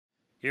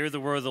Hear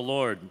the word of the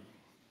Lord.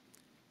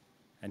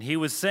 And he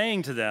was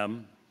saying to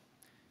them,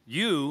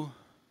 "You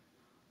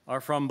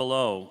are from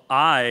below,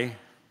 I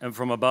am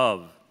from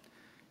above.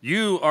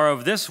 You are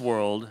of this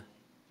world,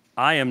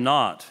 I am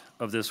not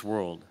of this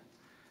world.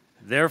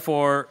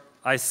 Therefore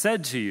I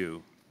said to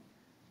you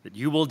that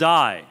you will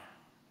die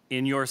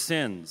in your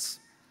sins.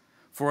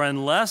 For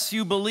unless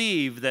you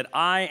believe that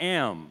I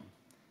am,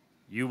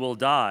 you will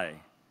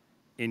die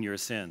in your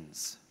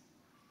sins."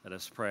 Let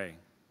us pray.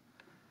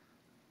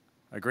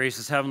 Our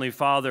gracious Heavenly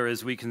Father,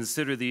 as we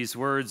consider these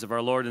words of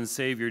our Lord and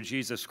Savior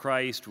Jesus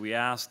Christ, we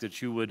ask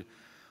that you would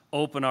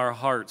open our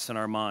hearts and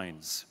our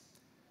minds.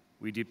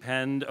 We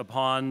depend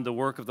upon the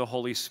work of the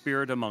Holy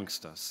Spirit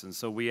amongst us, and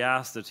so we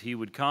ask that he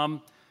would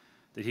come,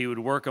 that he would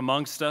work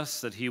amongst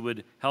us, that he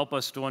would help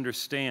us to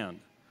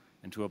understand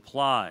and to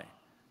apply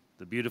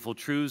the beautiful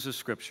truths of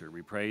Scripture.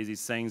 We pray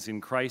these things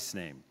in Christ's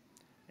name.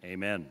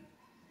 Amen.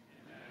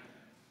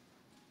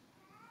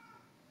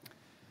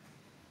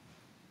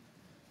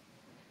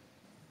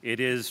 It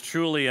is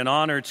truly an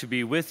honor to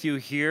be with you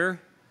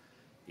here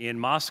in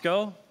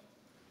Moscow.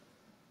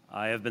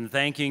 I have been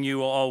thanking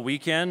you all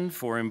weekend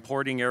for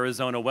importing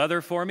Arizona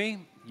weather for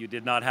me. You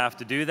did not have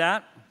to do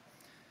that.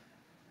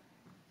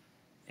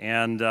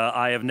 And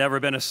I have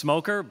never been a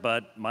smoker,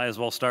 but might as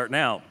well start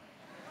now.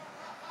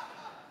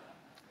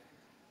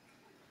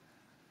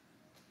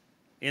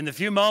 In the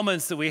few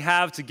moments that we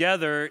have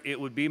together, it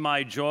would be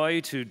my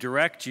joy to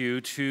direct you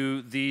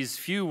to these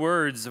few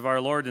words of our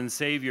Lord and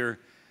Savior,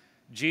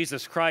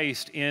 Jesus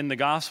Christ, in the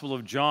Gospel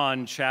of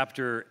John,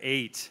 chapter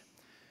 8.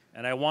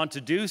 And I want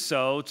to do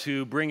so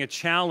to bring a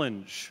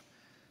challenge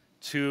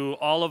to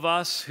all of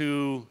us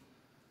who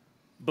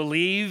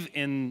believe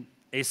in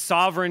a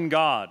sovereign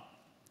God,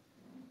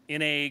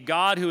 in a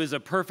God who is a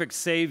perfect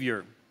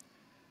Savior,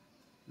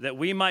 that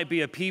we might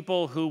be a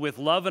people who, with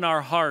love in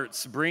our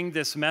hearts, bring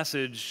this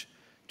message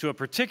to a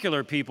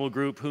particular people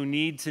group who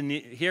need to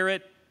hear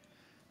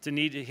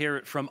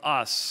it from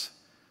us.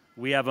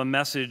 We have a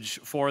message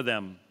for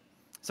them.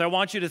 So I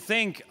want you to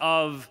think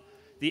of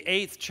the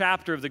 8th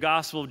chapter of the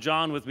Gospel of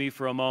John with me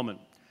for a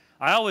moment.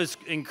 I always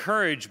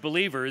encourage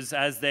believers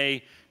as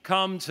they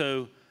come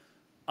to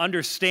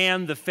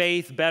understand the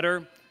faith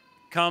better,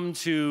 come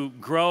to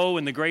grow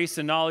in the grace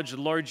and knowledge of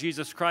the Lord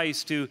Jesus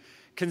Christ, to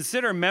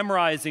consider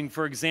memorizing,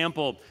 for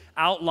example,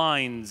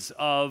 outlines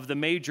of the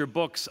major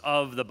books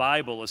of the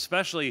Bible,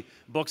 especially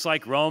books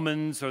like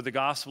Romans or the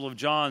Gospel of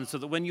John, so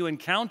that when you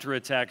encounter a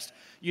text,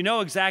 you know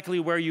exactly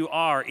where you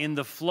are in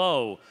the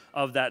flow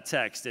of that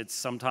text. It's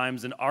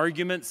sometimes an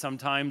argument,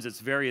 sometimes it's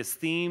various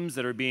themes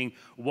that are being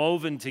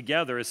woven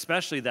together,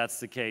 especially that's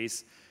the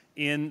case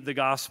in the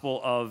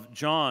Gospel of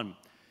John.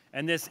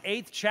 And this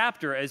 8th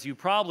chapter, as you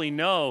probably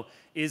know,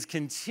 is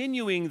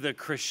continuing the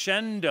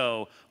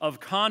crescendo of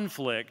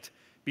conflict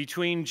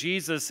between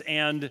Jesus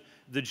and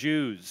the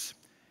Jews.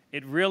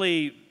 It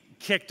really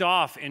kicked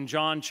off in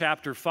John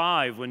chapter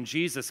 5 when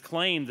Jesus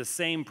claimed the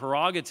same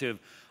prerogative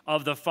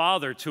of the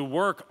Father to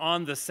work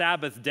on the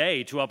Sabbath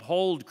day, to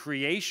uphold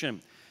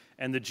creation.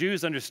 And the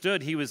Jews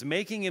understood he was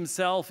making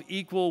himself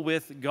equal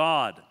with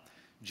God.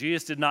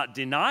 Jesus did not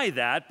deny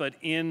that, but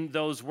in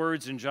those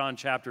words in John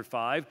chapter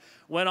 5,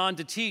 went on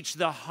to teach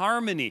the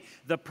harmony,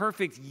 the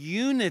perfect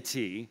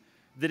unity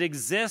that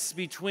exists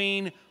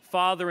between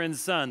Father and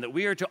Son, that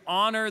we are to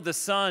honor the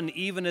Son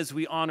even as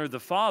we honor the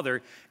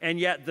Father, and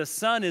yet the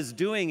Son is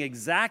doing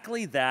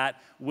exactly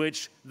that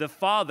which the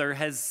Father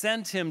has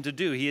sent him to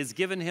do. He has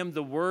given him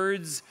the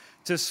words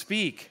to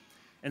speak.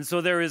 And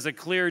so there is a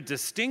clear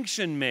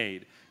distinction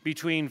made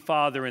between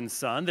Father and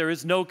Son. There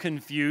is no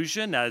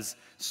confusion, as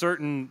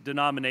certain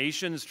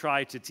denominations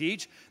try to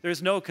teach.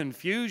 There's no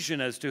confusion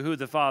as to who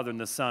the Father and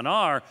the Son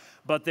are,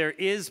 but there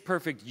is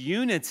perfect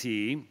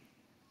unity,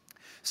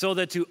 so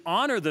that to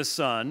honor the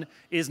Son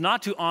is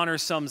not to honor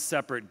some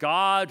separate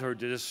God or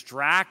to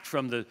distract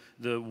from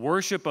the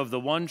worship of the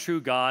one true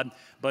God,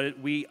 but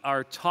we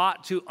are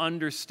taught to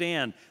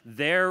understand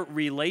their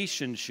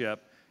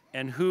relationship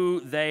and who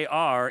they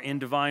are in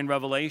divine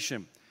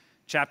revelation.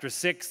 Chapter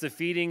 6, the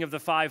feeding of the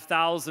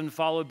 5,000,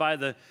 followed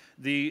by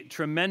the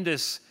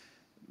tremendous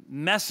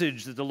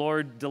message that the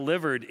Lord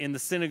delivered in the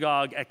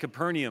synagogue at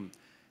Capernaum,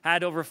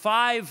 had over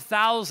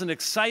 5,000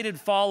 excited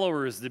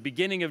followers at the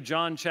beginning of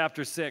John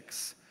chapter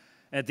 6.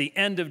 At the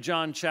end of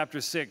John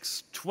chapter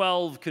 6,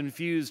 12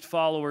 confused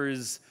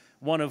followers,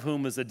 one of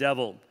whom was a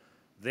devil.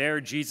 There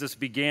Jesus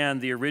began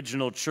the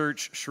original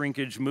church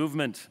shrinkage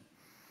movement.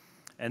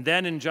 And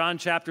then in John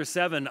chapter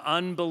 7,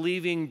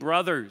 unbelieving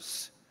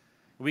brothers.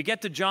 We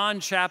get to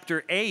John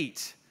chapter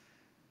 8,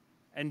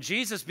 and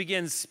Jesus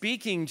begins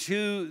speaking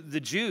to the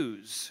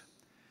Jews.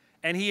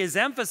 And he is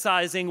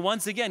emphasizing,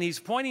 once again, he's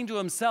pointing to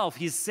himself.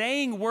 He's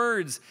saying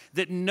words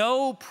that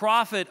no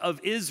prophet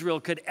of Israel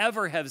could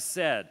ever have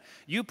said.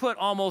 You put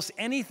almost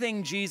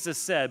anything Jesus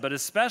said, but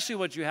especially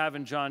what you have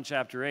in John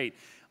chapter 8,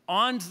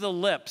 onto the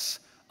lips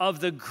of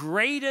the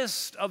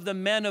greatest of the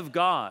men of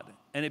God,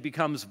 and it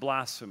becomes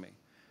blasphemy.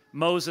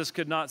 Moses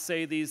could not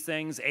say these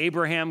things.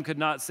 Abraham could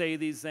not say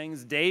these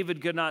things.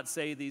 David could not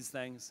say these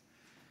things.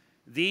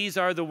 These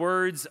are the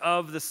words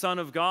of the Son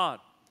of God.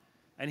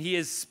 And he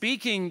is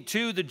speaking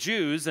to the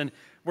Jews, and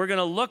we're going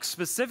to look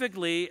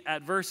specifically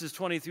at verses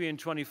 23 and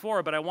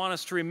 24, but I want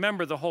us to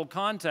remember the whole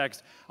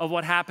context of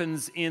what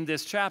happens in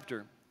this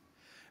chapter.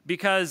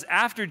 Because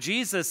after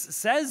Jesus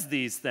says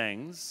these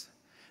things,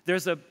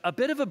 there's a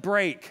bit of a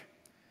break.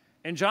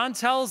 And John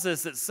tells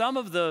us that some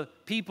of the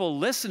people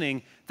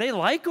listening, they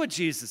like what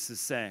Jesus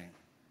is saying.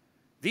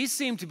 These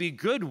seem to be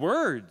good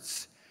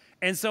words.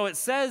 And so it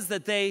says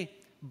that they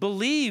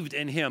believed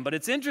in him. But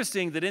it's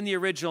interesting that in the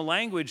original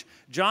language,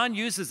 John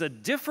uses a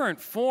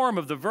different form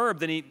of the verb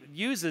than he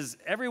uses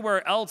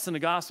everywhere else in the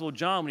Gospel of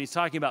John when he's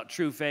talking about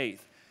true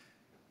faith.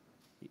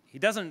 He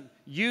doesn't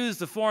use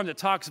the form that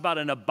talks about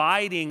an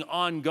abiding,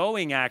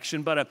 ongoing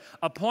action, but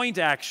a point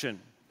action.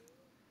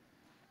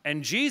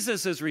 And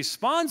Jesus'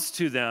 response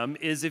to them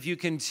is, if you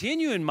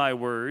continue in my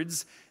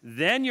words,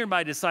 then you're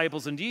my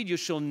disciples indeed. You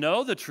shall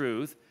know the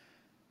truth.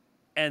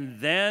 And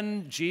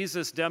then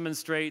Jesus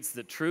demonstrates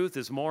that truth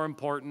is more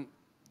important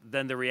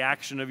than the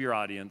reaction of your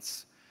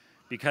audience,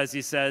 because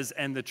he says,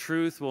 and the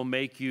truth will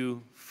make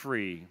you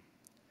free.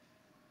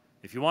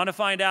 If you want to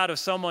find out if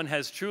someone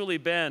has truly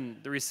been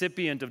the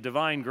recipient of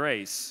divine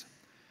grace,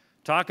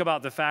 talk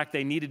about the fact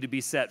they needed to be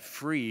set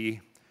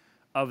free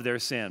of their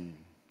sin,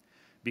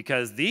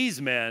 because these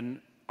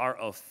men are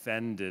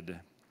offended.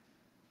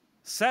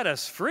 Set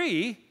us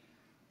free?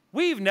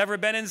 We've never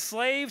been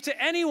enslaved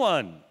to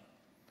anyone.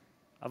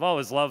 I've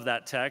always loved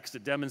that text.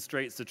 It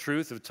demonstrates the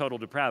truth of total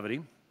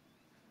depravity,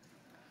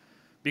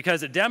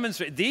 because it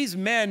demonstrates these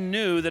men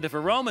knew that if a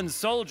Roman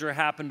soldier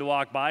happened to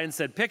walk by and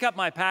said, pick up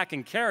my pack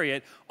and carry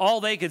it,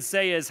 all they could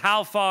say is,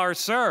 how far,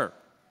 sir?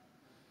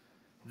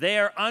 They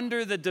are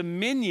under the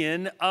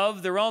dominion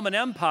of the Roman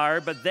Empire,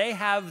 but they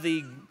have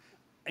the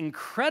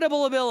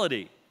incredible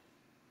ability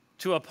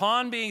to,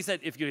 upon being said,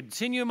 if you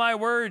continue my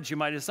words, you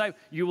my disciple,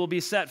 you will be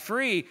set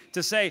free,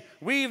 to say,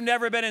 we've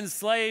never been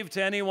enslaved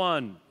to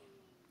anyone.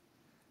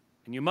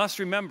 And you must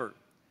remember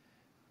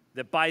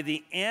that by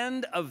the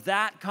end of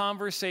that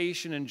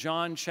conversation in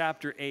John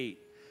chapter 8,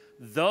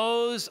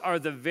 those are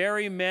the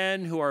very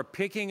men who are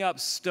picking up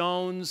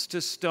stones to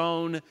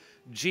stone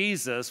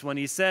Jesus when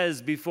he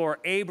says, before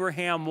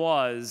Abraham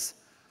was,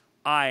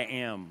 I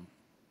am.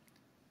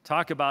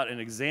 Talk about an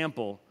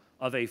example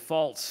of a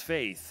false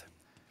faith.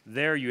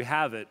 There you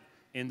have it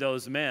in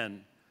those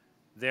men,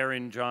 there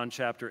in John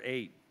chapter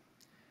 8.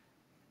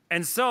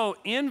 And so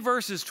in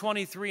verses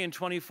 23 and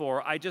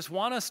 24, I just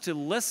want us to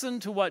listen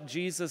to what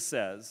Jesus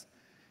says,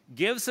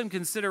 give some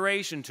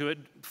consideration to it,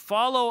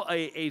 follow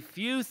a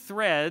few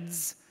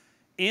threads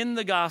in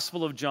the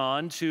Gospel of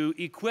John to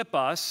equip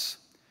us,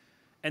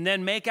 and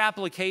then make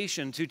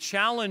application to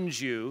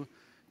challenge you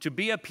to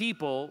be a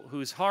people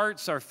whose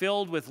hearts are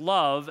filled with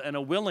love and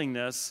a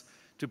willingness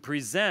to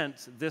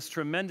present this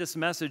tremendous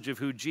message of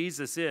who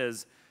Jesus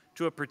is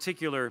to a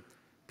particular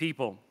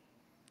people.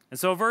 And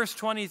so verse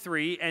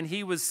 23, and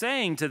he was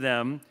saying to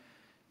them,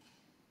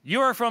 you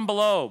are from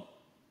below,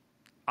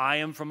 I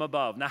am from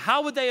above. Now,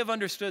 how would they have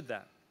understood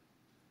that?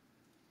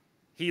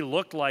 He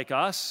looked like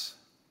us.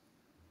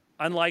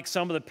 Unlike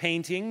some of the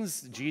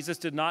paintings, Jesus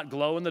did not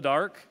glow in the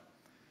dark.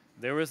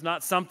 There was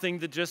not something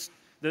that just,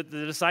 the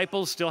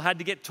disciples still had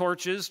to get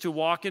torches to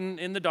walk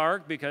in the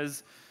dark,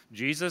 because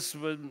Jesus,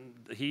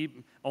 he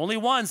only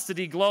once did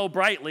he glow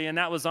brightly, and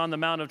that was on the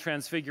Mount of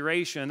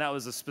Transfiguration. That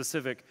was a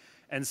specific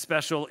and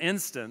special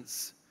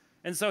instance.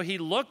 And so he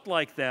looked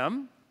like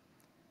them.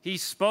 He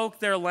spoke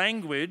their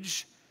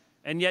language,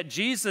 and yet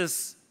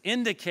Jesus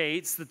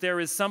indicates that there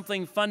is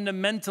something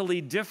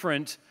fundamentally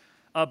different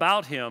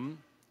about him.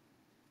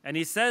 And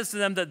he says to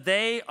them that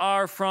they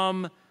are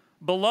from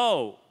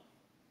below.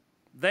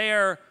 They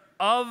are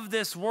of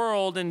this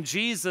world, and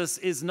Jesus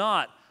is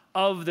not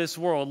of this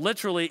world.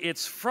 Literally,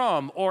 it's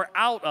from or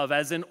out of,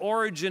 as in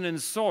origin and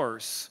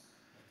source,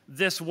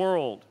 this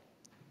world.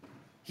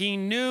 He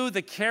knew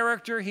the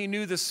character, he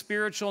knew the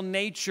spiritual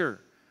nature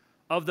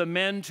of the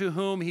men to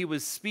whom he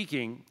was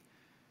speaking,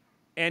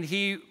 and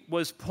he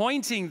was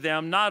pointing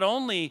them not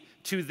only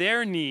to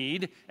their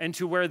need and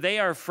to where they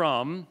are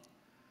from,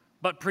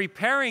 but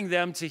preparing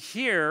them to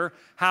hear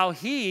how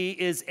he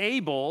is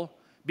able,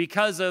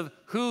 because of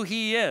who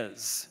he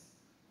is,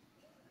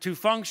 to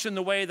function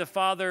the way the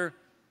Father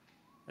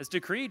has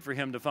decreed for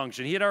him to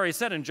function. He had already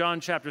said in John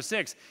chapter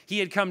 6, he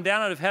had come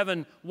down out of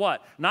heaven,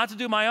 what? Not to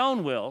do my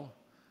own will,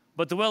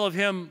 but the will of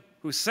him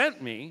who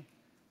sent me,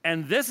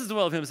 and this is the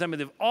will of him who sent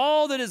me. Of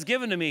all that is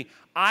given to me,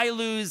 I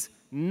lose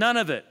none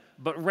of it,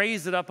 but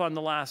raise it up on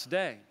the last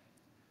day.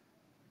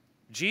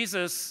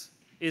 Jesus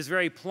is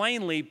very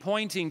plainly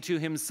pointing to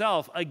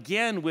himself,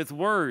 again with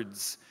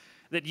words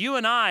that you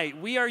and I,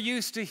 we are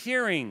used to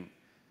hearing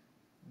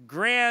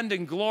grand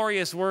and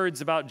glorious words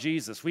about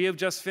Jesus. We have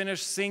just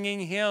finished singing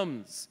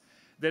hymns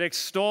that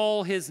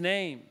extol his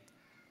name.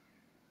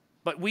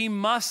 But we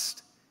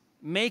must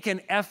make an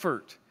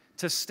effort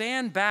to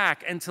stand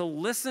back and to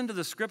listen to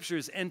the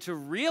scriptures and to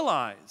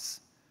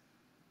realize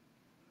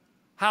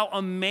how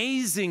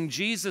amazing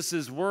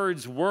Jesus'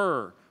 words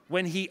were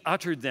when he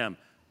uttered them,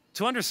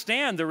 to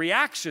understand the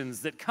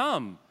reactions that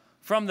come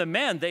from the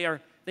men,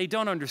 they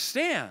don't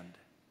understand.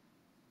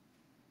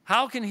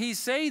 How can he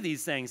say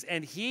these things?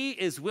 And he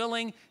is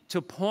willing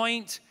to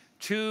point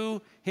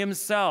to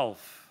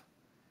himself.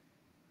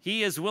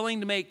 He is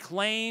willing to make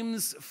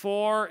claims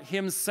for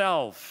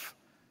himself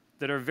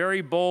that are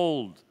very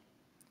bold.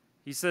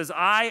 He says,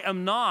 I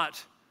am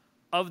not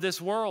of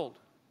this world.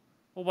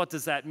 Well, what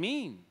does that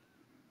mean?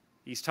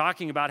 He's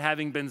talking about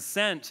having been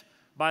sent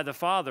by the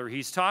Father.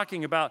 He's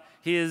talking about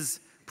his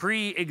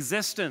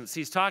pre-existence.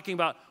 He's talking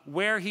about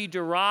where he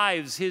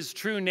derives his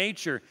true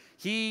nature.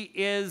 He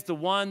is the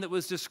one that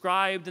was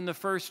described in the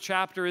first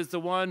chapter as the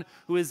one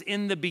who is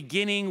in the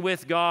beginning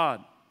with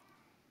God.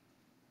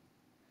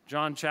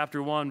 John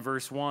chapter 1,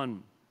 verse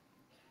 1.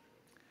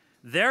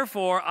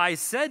 Therefore, I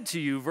said to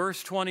you,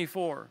 verse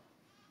 24,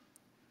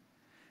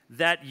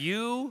 that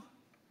you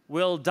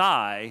will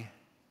die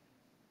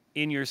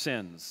in your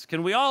sins.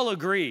 Can we all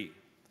agree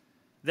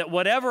that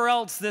whatever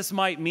else this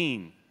might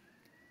mean,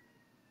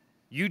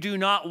 you do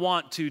not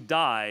want to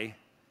die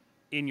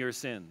in your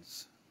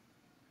sins?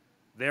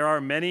 There are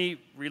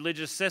many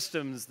religious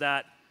systems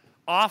that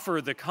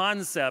offer the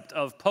concept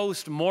of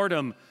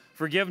post-mortem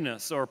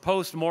forgiveness or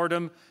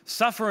post-mortem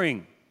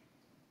suffering.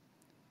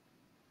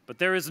 But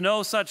there is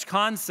no such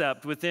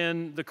concept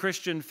within the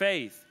Christian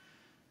faith.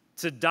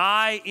 To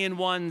die in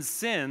one's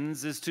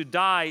sins is to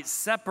die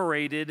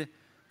separated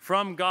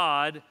from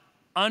God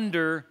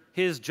under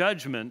his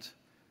judgment,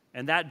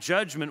 and that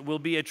judgment will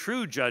be a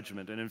true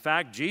judgment. And in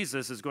fact,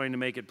 Jesus is going to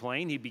make it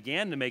plain. He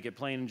began to make it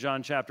plain in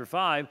John chapter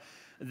 5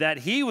 that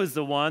he was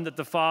the one that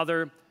the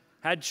Father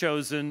had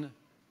chosen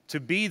to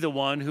be the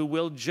one who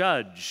will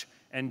judge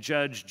and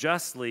judge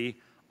justly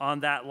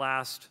on that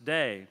last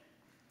day.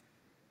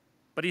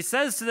 But he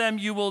says to them,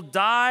 you will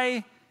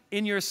die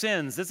in your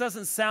sins. This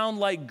doesn't sound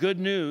like good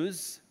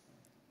news.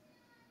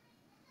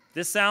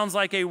 This sounds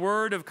like a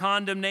word of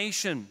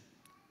condemnation.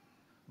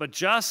 But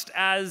just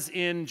as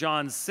in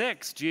John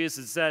 6,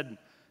 Jesus said,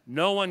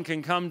 no one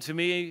can come to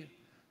me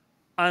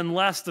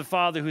unless the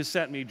Father who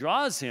sent me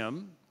draws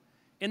him,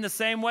 in the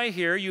same way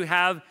here you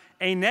have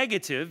a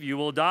negative, you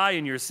will die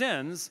in your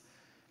sins,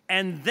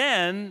 and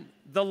then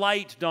the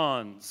light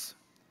dawns.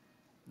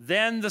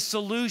 Then the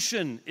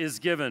solution is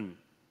given.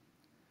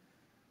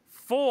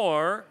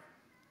 For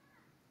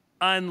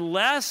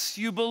unless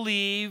you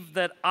believe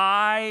that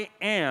I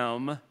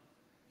am,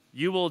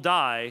 you will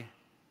die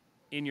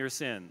in your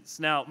sins.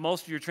 Now,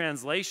 most of your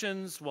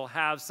translations will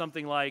have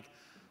something like,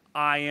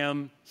 I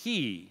am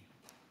he.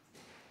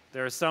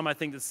 There are some, I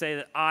think, that say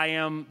that I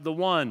am the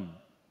one.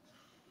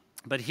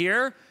 But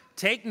here,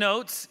 take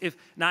notes.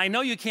 Now, I know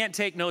you can't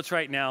take notes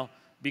right now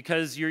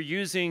because you're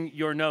using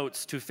your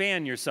notes to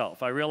fan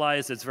yourself. I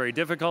realize it's very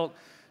difficult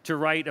to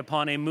write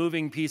upon a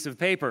moving piece of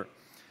paper.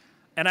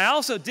 And I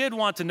also did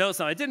want to note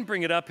something. I didn't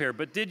bring it up here,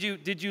 but did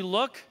you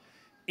look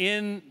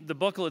in the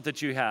booklet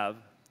that you have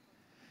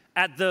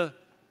at the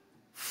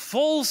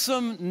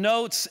fulsome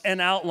notes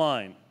and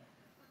outline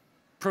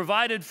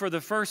provided for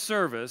the first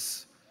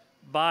service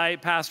by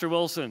Pastor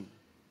Wilson?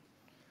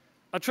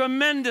 A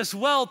tremendous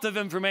wealth of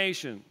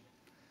information.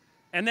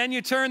 And then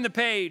you turn the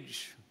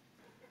page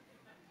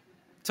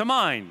to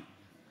mine.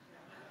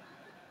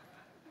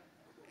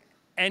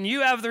 And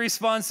you have the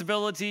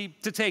responsibility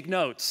to take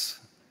notes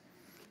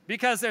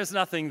because there's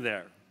nothing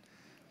there.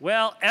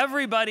 Well,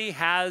 everybody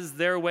has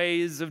their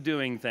ways of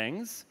doing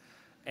things.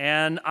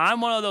 And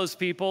I'm one of those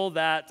people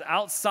that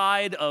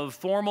outside of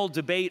formal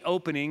debate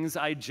openings,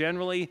 I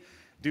generally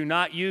do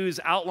not use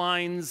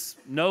outlines,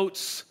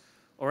 notes,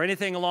 or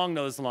anything along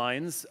those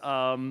lines.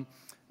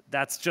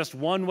 That's just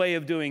one way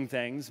of doing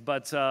things,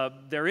 but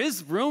there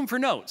is room for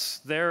notes.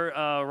 They're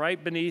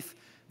right beneath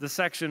the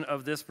section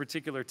of this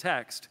particular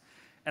text.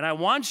 And I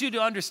want you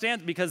to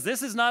understand, because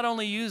this is not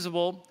only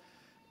usable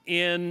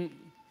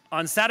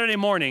on Saturday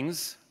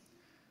mornings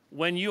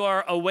when you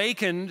are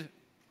awakened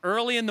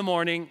early in the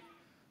morning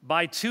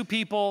by two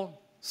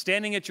people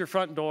standing at your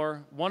front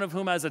door, one of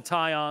whom has a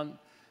tie on.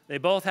 They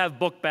both have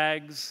book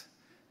bags.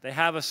 They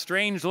have a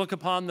strange look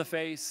upon the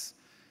face,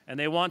 and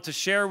they want to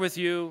share with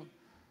you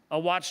a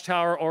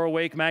Watchtower or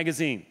Awake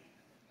magazine.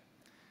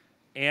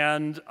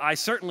 And I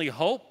certainly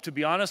hope, to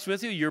be honest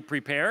with you, you're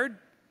prepared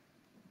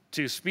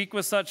to speak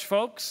with such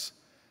folks,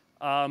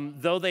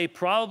 though they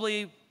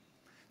probably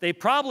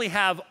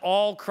have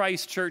all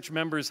Christ Church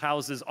members'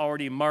 houses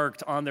already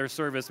marked on their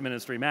service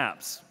ministry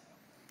maps.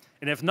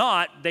 And if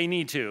not, they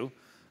need to,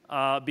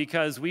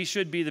 because we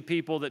should be the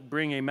people that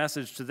bring a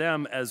message to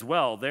them as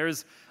well.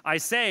 I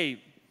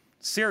say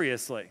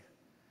seriously,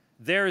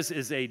 theirs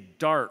is a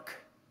dark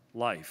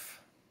life.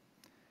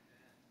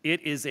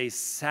 It is a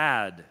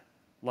sad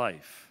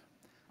life.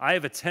 I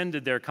have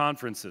attended their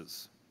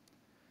conferences.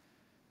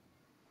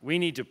 We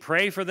need to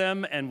pray for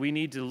them, and we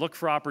need to look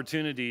for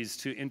opportunities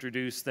to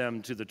introduce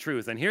them to the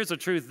truth. And here's a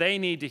truth they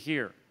need to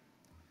hear.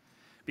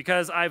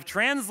 Because I've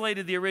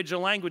translated the original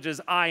language as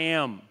I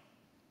am.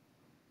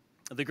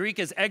 The Greek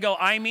is ego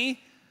eimi,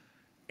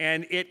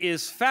 and it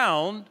is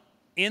found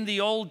in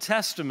the Old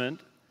Testament,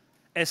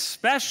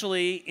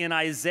 especially in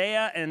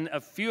Isaiah and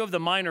a few of the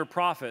minor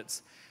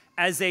prophets,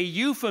 as a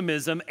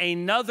euphemism,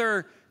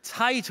 another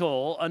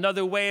title,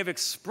 another way of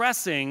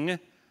expressing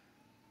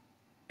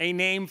a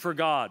name for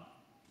God.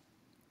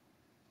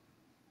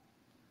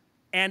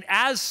 And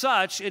as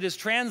such, it is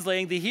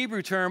translating the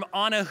Hebrew term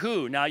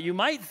Anahu. Now, you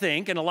might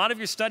think, and a lot of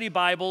your study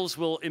Bibles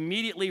will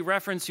immediately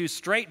reference you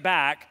straight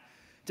back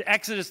to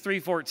Exodus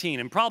 3:14.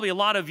 And probably a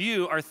lot of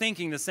you are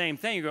thinking the same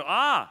thing. You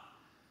go,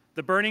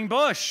 the burning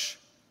bush.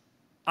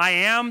 I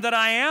am that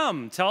I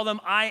am. Tell them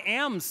I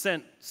am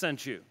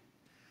sent you.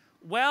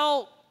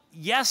 Well,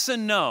 yes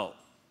and no.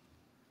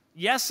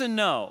 Yes and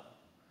no.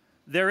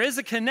 There is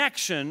a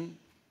connection,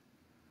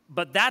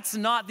 but that's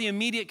not the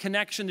immediate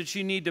connection that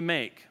you need to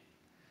make.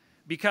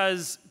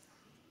 Because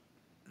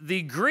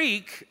the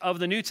Greek of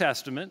the New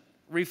Testament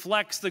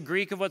reflects the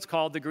Greek of what's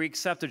called the Greek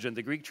Septuagint,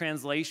 the Greek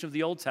translation of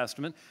the Old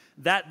Testament,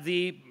 that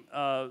the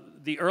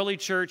early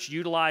church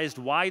utilized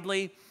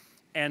widely,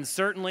 and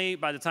certainly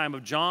by the time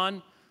of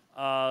John,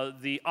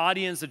 the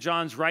audience that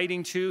John's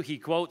writing to, he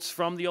quotes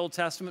from the Old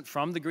Testament,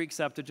 from the Greek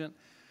Septuagint.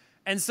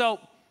 And so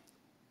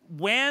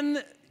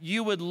when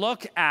you would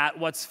look at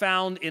what's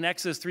found in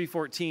Exodus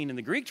 3:14 in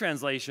the Greek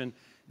translation,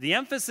 the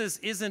emphasis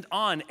isn't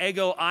on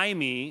ego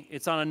eimi,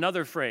 it's on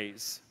another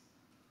phrase,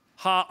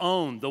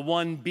 ha'on, the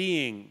one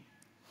being.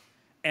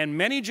 And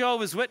many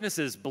Jehovah's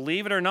Witnesses,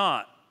 believe it or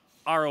not,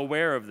 are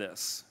aware of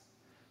this.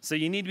 So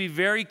you need to be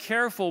very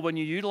careful when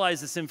you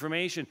utilize this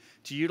information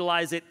to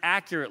utilize it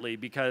accurately,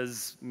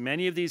 because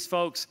many of these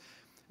folks,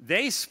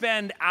 they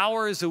spend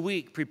hours a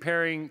week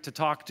preparing to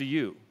talk to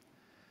you.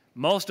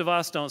 Most of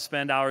us don't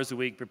spend hours a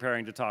week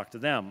preparing to talk to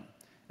them.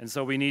 And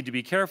so we need to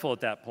be careful at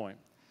that point.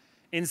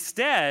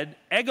 Instead,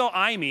 ego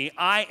eimi,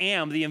 I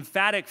am, the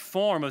emphatic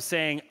form of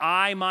saying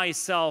I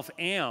myself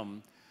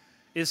am,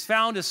 is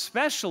found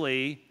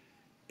especially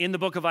in the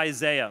book of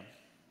Isaiah.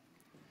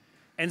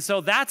 And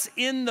so that's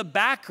in the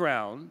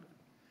background,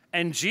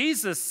 and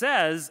Jesus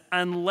says,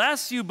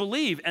 unless you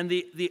believe, and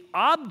the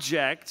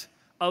object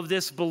of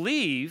this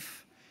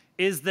belief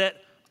is that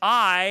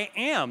I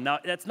am. Now,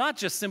 that's not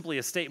just simply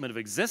a statement of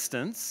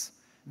existence.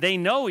 They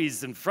know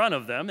he's in front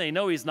of them. They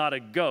know he's not a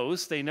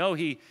ghost. They know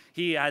he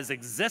has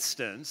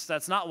existence.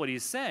 That's not what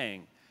he's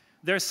saying.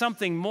 There's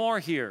something more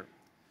here.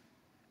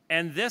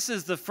 And this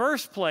is the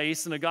first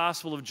place in the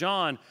Gospel of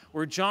John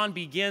where John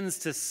begins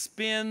to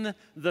spin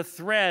the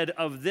thread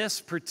of this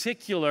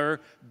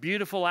particular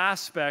beautiful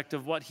aspect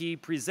of what he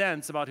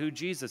presents about who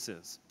Jesus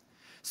is.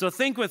 So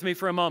think with me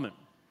for a moment.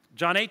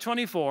 John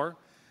 8:24,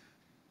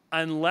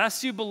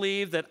 unless you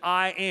believe that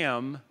I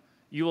am,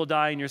 you will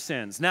die in your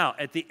sins. Now,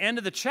 at the end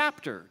of the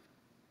chapter,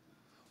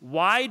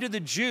 why do the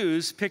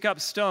Jews pick up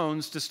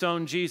stones to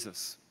stone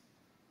Jesus?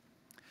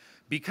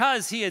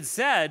 Because he had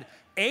said,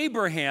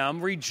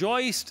 Abraham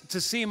rejoiced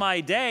to see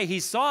my day. He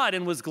saw it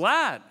and was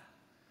glad.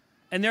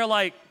 And they're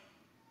like,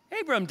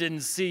 Abraham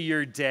didn't see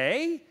your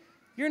day.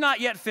 You're not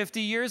yet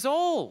 50 years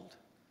old.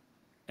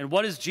 And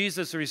what is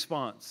Jesus'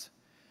 response?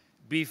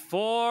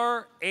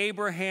 Before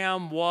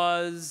Abraham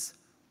was,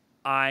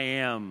 I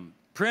am.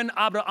 Prin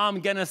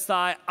Abraham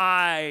genesai,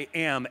 I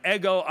am.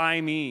 Ego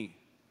eimi.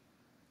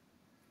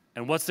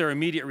 And what's their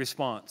immediate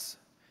response?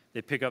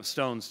 They pick up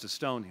stones to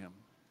stone him.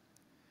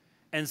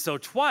 And so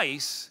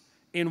twice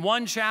in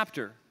one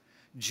chapter,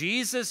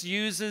 Jesus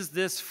uses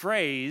this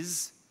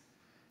phrase,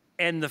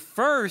 and the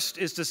first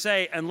is to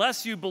say,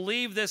 unless you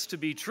believe this to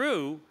be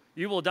true,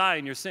 you will die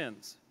in your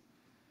sins.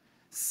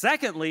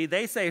 Secondly,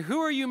 they say, who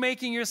are you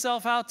making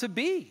yourself out to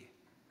be?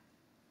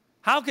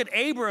 How could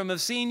Abraham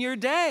have seen your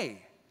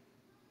day?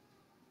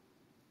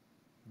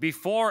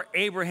 Before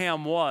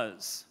Abraham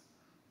was,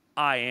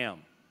 I am.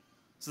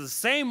 So the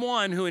same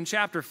one who in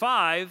chapter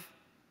 5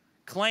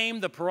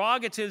 claimed the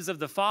prerogatives of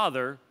the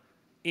Father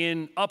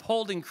in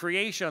upholding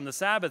creation on the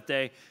Sabbath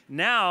day,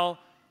 now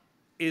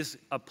is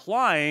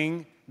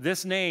applying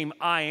this name,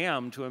 I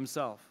am, to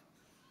himself.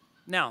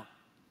 Now,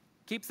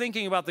 keep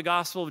thinking about the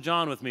Gospel of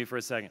John with me for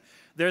a second.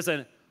 There's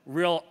a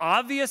real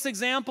obvious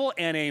example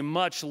and a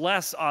much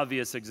less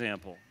obvious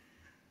example.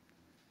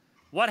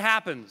 What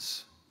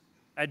happens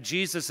at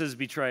Jesus'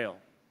 betrayal?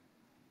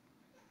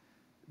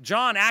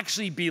 John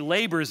actually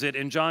belabors it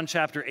in John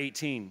chapter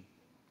 18.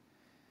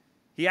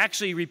 He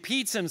actually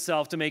repeats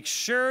himself to make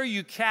sure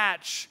you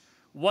catch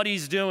what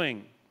he's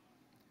doing.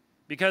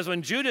 Because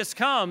when Judas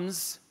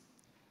comes,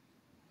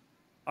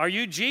 are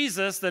you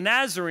Jesus, the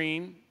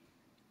Nazarene?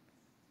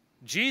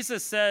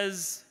 Jesus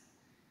says,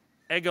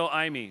 ego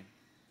eimi,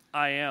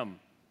 I am.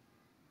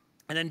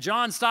 And then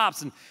John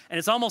stops, and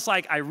it's almost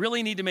like I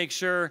really need to make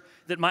sure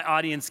that my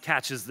audience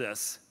catches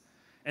this.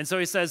 And so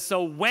he says,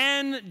 so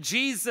when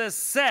Jesus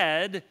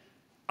said,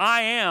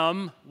 I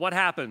am, what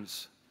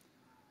happens?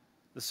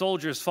 The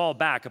soldiers fall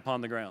back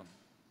upon the ground.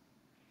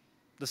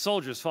 The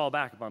soldiers fall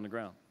back upon the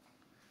ground.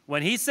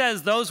 When he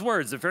says those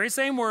words, the very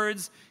same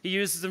words he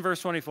uses in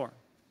verse 24,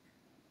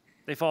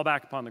 they fall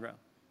back upon the ground.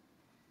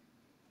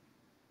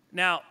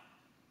 Now,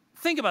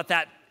 think about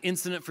that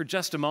incident for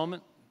just a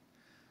moment.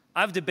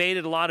 I've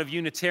debated a lot of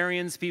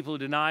Unitarians, people who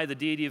deny the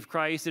deity of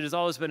Christ. It has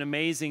always been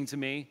amazing to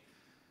me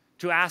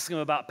to ask them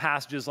about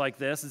passages like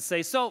this and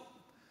say, so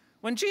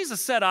when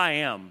Jesus said, I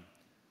am,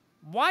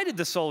 why did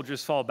the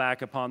soldiers fall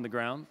back upon the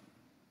ground?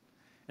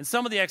 And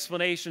some of the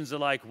explanations are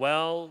like,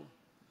 well,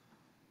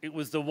 it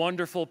was the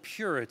wonderful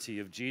purity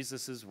of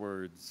Jesus'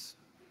 words.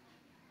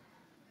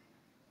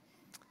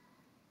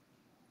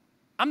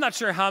 I'm not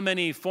sure how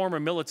many former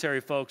military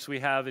folks we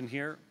have in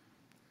here,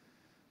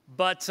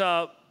 but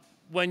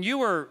when you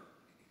were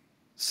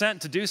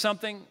sent to do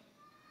something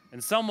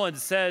and someone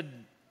said,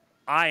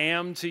 I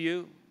am to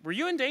you, were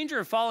you in danger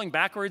of falling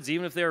backwards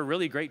even if they were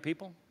really great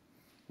people?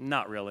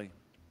 Not really.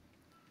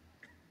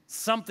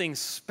 Something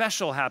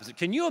special happens.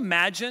 Can you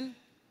imagine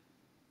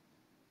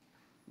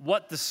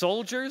what the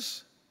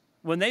soldiers,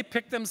 when they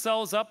picked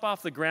themselves up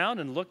off the ground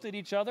and looked at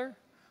each other,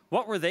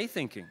 what were they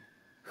thinking?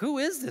 Who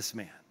is this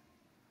man?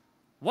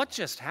 What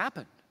just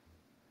happened?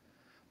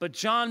 But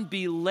John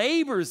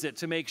belabors it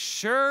to make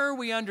sure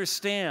we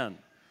understand.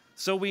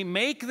 So we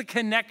make the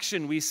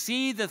connection. We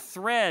see the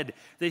thread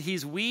that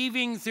he's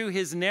weaving through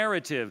his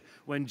narrative.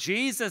 When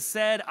Jesus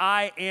said,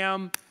 I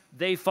am,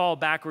 they fall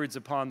backwards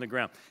upon the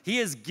ground. He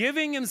is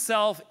giving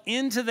himself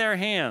into their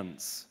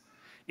hands.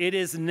 It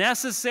is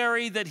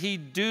necessary that he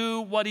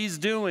do what he's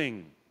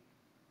doing.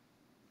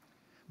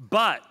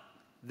 But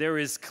there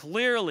is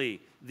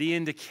clearly the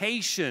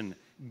indication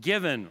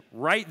given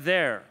right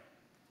there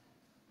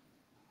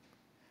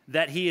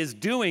that he is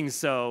doing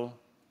so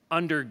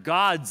under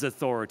God's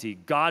authority.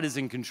 God is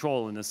in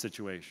control in this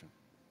situation.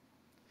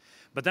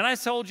 But then I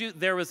told you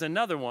there was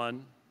another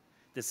one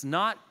that's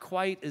not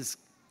quite as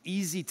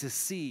easy to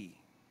see.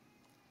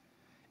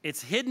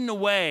 It's hidden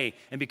away,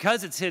 and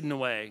because it's hidden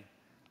away,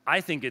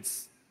 I think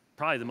it's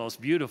probably the most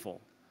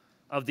beautiful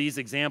of these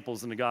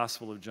examples in the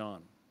Gospel of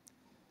John.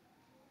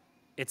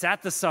 It's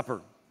at the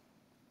supper,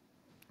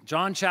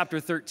 John chapter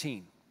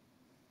 13.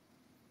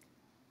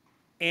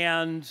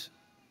 And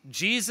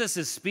Jesus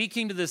is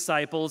speaking to the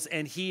disciples,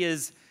 and he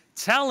is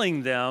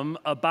telling them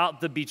about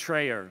the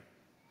betrayer.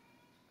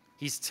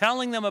 He's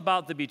telling them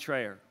about the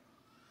betrayer.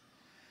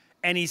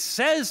 And he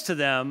says to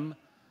them,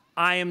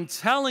 I am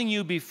telling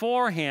you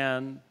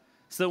beforehand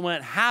so that when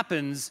it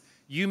happens,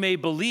 you may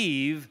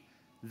believe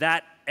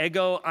that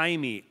ego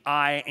eimi,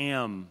 I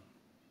am.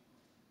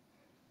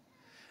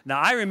 Now,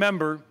 I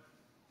remember,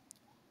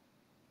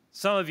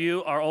 some of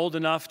you are old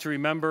enough to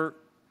remember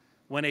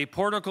when a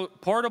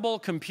portable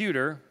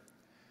computer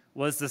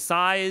was the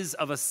size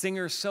of a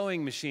Singer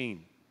sewing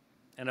machine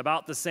and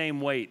about the same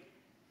weight.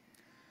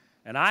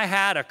 And I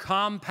had a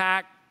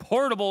compact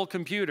portable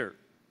computer.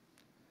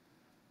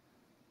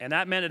 And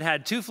that meant it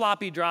had 2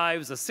 floppy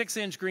drives, a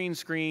 6-inch green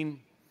screen,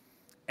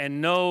 and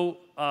no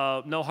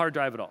hard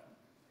drive at all.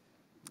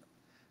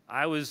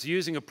 I was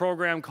using a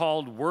program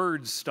called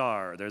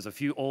WordStar. There's a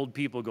few old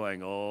people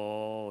going,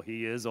 oh,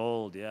 he is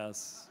old,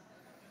 yes.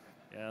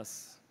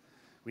 Yes.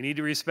 We need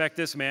to respect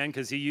this man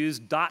because he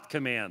used dot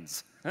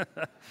commands.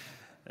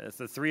 It's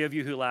the 3 of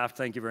you who laughed.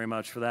 Thank you very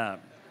much for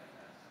that.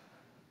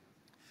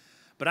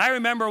 But I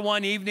remember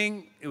one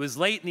evening, it was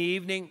late in the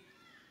evening,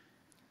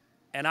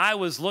 and I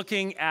was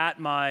looking at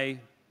my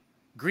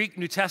Greek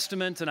New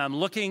Testament, and I'm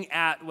looking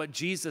at what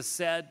Jesus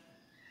said,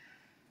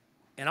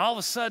 and all of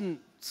a sudden,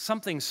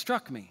 something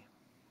struck me.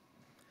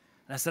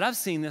 And I said, I've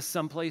seen this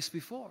someplace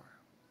before.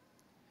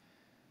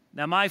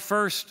 Now, my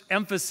first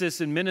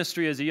emphasis in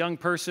ministry as a young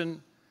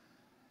person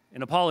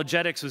in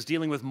apologetics was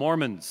dealing with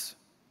Mormons.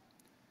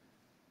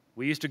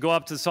 We used to go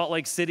up to Salt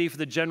Lake City for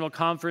the general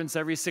conference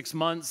every 6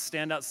 months,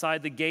 stand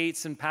outside the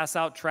gates and pass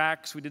out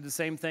tracts. We did the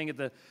same thing at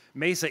the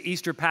Mesa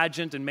Easter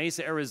pageant in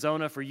Mesa,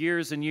 Arizona for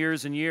years and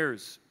years and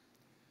years.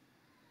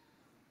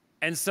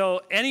 And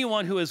so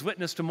anyone who has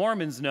witnessed to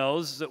Mormons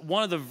knows that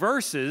one of the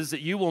verses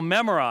that you will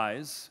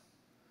memorize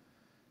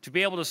to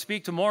be able to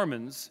speak to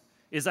Mormons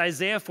is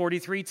Isaiah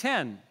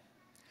 43:10.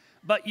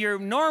 But you're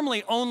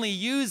normally only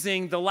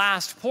using the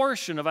last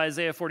portion of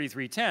Isaiah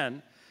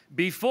 43:10.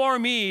 Before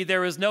me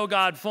there is no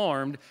God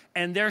formed,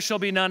 and there shall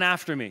be none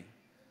after me.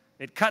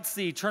 It cuts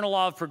the eternal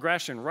law of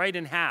progression right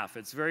in half.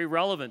 It's very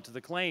relevant to the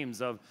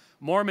claims of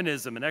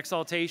Mormonism and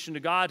exaltation to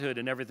Godhood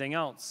and everything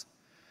else.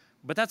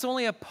 But that's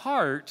only a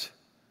part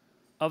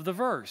of the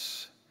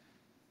verse.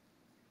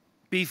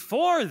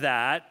 Before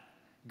that,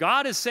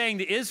 God is saying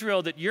to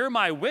Israel that you're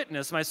my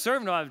witness, my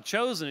servant who I've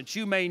chosen, that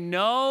you may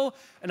know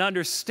and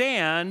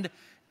understand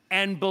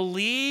and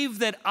believe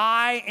that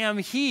I am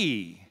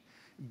he.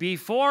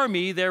 Before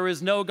me there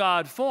is no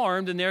God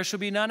formed, and there shall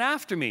be none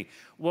after me.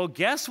 Well,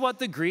 guess what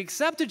the Greek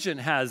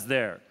Septuagint has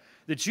there?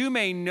 That you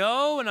may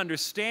know and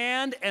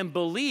understand and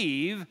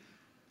believe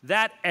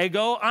that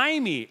ego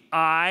eimi,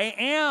 I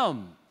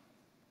am.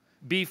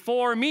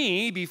 Before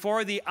me,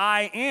 before the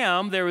I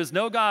am, there is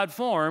no God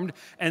formed,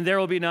 and there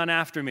will be none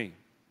after me.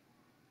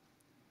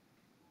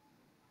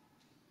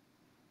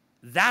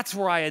 That's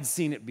where I had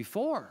seen it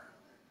before.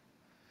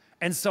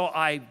 And so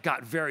I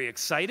got very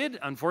excited.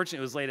 Unfortunately,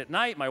 it was late at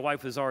night. My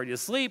wife was already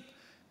asleep.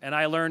 And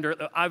I learned,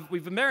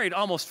 we've been married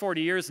almost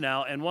 40 years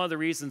now. And one of the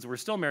reasons we're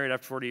still married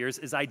after 40 years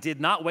is I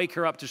did not wake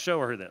her up to show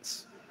her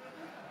this.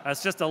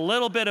 That's just a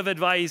little bit of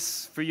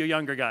advice for you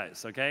younger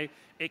guys, okay?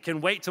 It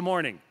can wait till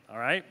morning, all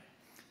right?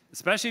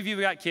 especially if you've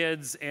got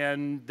kids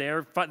and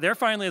they're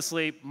finally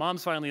asleep,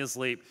 mom's finally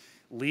asleep,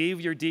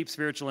 leave your deep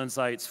spiritual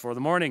insights for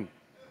the morning.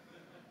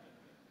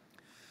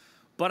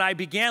 But I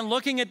began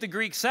looking at the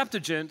Greek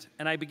Septuagint,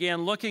 and I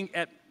began looking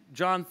at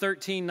John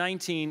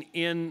 13:19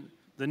 in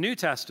the New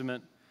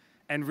Testament,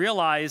 and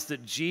realized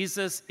that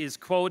Jesus is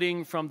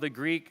quoting from the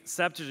Greek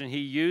Septuagint. He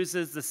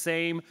uses the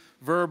same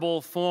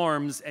verbal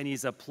forms, and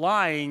he's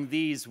applying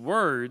these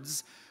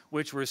words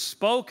which were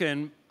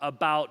spoken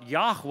about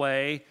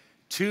Yahweh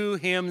to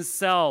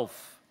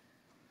himself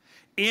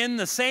in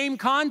the same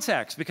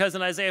context. Because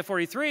in Isaiah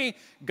 43,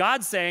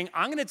 God's saying,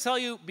 I'm going to tell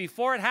you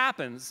before it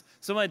happens,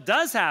 so when it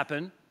does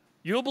happen,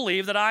 you'll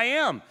believe that I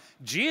am.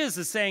 Jesus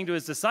is saying to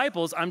his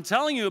disciples, I'm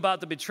telling you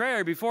about the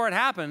betrayer before it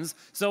happens,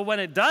 so when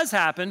it does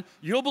happen,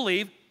 you'll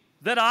believe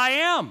that I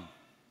am.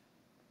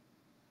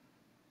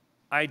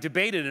 I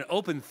debated an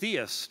open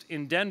theist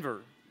in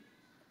Denver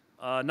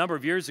a number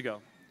of years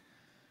ago,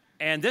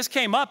 and this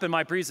came up in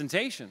my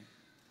presentation.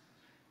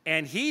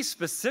 And he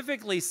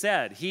specifically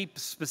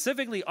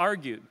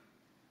argued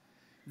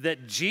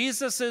that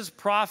Jesus'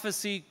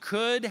 prophecy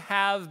could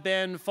have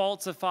been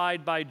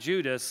falsified by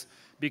Judas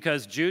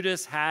because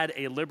Judas had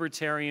a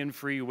libertarian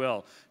free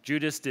will.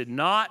 Judas did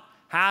not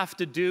have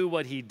to do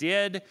what he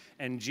did,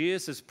 and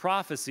Jesus'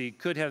 prophecy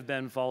could have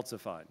been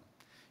falsified.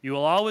 You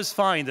will always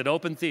find that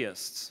open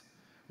theists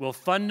will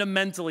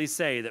fundamentally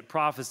say that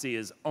prophecy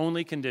is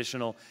only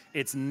conditional.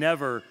 It's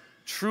never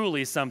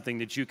truly something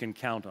that you can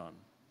count on.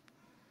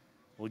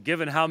 Well,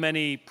 given how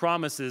many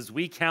promises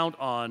we count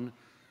on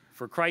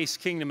for Christ's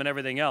kingdom and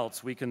everything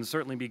else, we can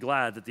certainly be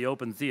glad that the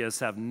open theists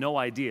have no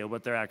idea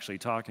what they're actually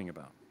talking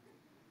about.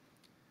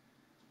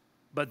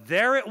 But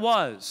there it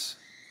was,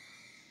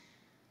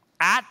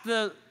 at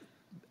the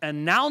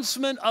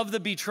announcement of the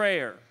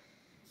betrayer,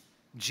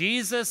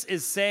 Jesus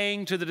is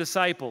saying to the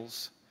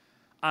disciples,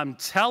 I'm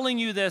telling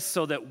you this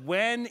so that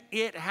when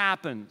it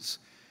happens,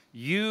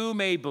 you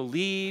may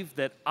believe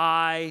that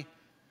I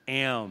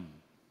am.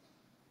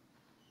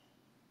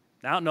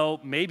 Now, no,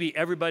 maybe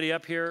everybody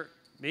up here,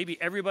 maybe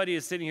everybody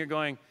is sitting here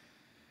going,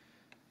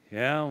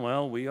 yeah,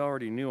 well, we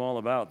already knew all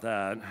about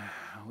that.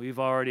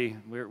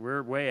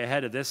 We're way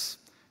ahead of this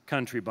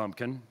country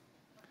bumpkin.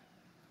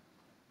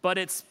 But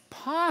it's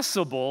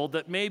possible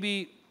that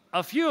maybe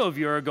a few of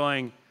you are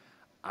going,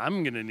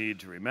 I'm going to need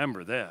to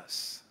remember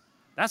this.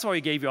 That's why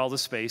he gave you all the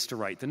space to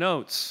write the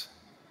notes.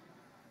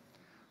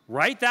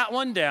 Write that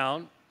one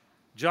down.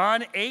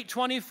 John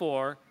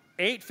 8:24,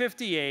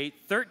 8:58,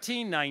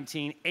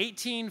 13:19,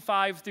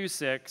 18:5 through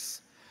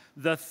 6.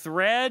 The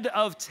thread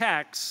of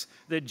texts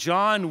that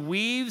John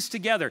weaves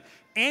together.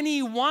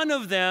 Any one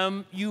of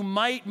them you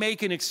might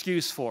make an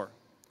excuse for.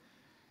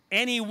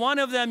 Any one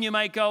of them you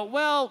might go,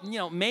 well,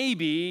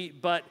 maybe,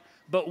 but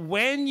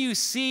when you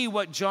see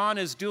what John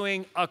is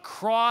doing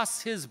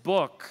across his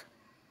book,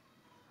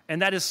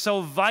 and that is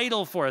so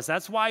vital for us.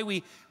 That's why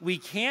we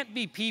can't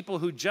be people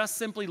who just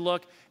simply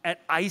look at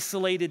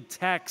isolated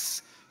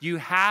texts. You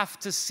have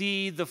to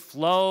see the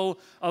flow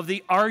of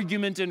the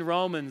argument in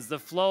Romans, the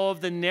flow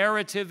of the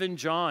narrative in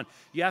John.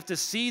 You have to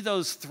see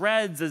those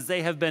threads as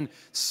they have been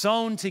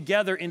sewn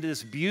together into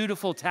this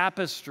beautiful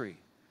tapestry.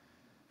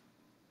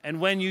 And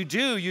when you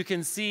do, you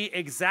can see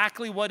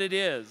exactly what it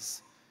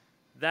is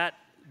that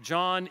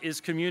John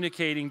is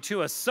communicating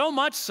to us. So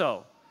much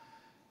so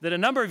that a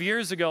number of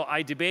years ago,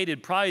 I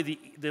debated probably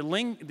the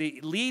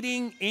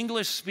leading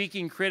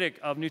English-speaking critic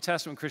of New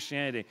Testament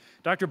Christianity,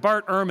 Dr.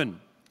 Bart Ehrman,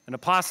 an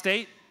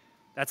apostate.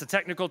 That's a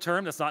technical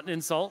term. That's not an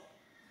insult.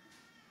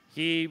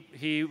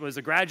 He was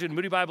a graduate of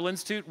Moody Bible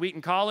Institute,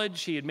 Wheaton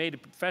College. He had made a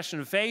profession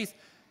of faith.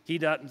 He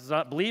does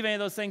not believe any of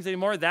those things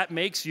anymore. That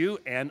makes you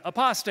an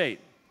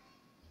apostate.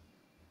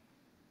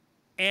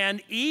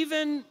 And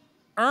even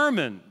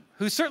Ehrman,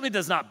 who certainly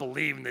does not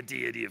believe in the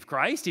deity of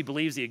Christ, he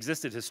believes he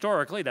existed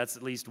historically. That's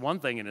at least one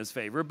thing in his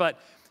favor. But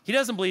he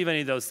doesn't believe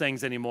any of those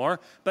things anymore.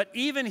 But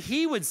even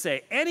he would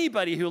say,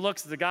 anybody who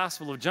looks at the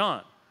Gospel of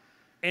John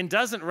and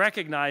doesn't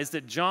recognize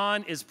that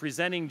John is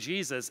presenting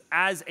Jesus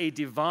as a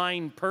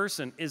divine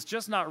person is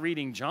just not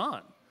reading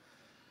John.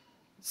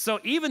 So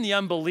even the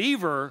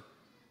unbeliever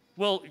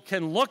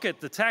can look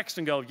at the text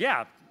and go,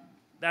 yeah,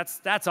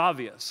 that's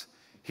obvious.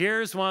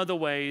 Here's one of the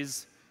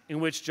ways in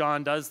which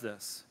John does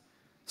this.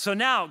 So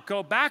now,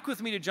 go back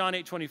with me to John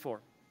 8:24.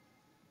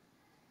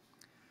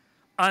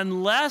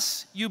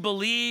 Unless you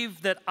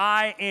believe that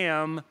I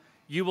am,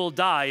 you will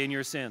die in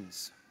your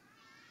sins.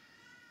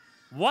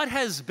 What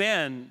has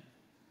been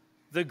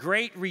the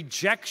great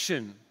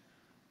rejection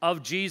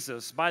of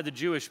Jesus by the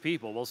Jewish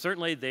people? Well,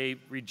 certainly they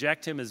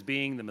reject him as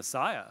being the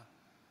Messiah.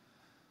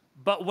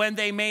 But when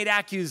they made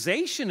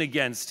accusation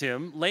against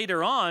him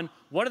later on,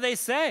 what do they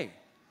say?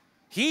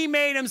 He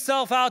made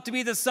himself out to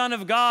be the Son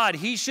of God.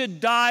 He should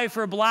die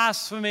for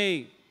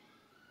blasphemy.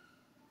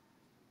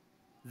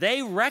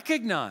 They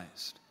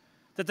recognized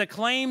that the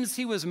claims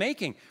he was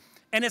making,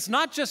 and it's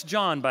not just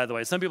John, by the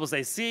way. Some people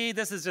say, see,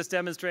 this is just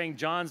demonstrating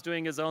John's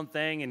doing his own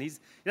thing, and he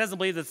doesn't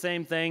believe the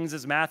same things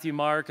as Matthew,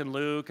 Mark, and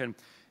Luke. And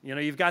You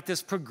know, you've got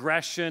this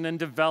progression and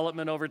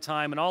development over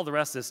time and all the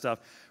rest of this stuff.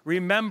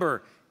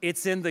 Remember,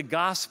 it's in the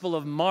Gospel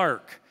of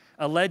Mark,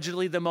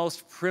 allegedly the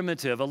most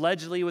primitive,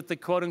 allegedly with the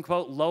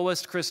quote-unquote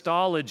lowest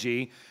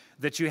Christology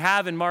that you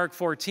have in Mark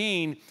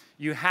 14.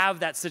 You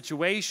have that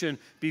situation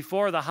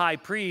before the high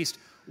priest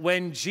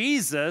when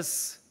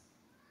Jesus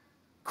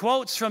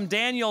quotes from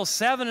Daniel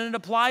 7 and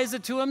applies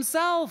it to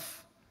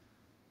himself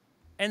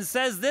and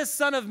says, this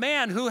Son of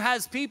Man who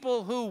has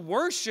people who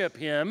worship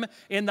him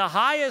in the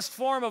highest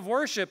form of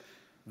worship,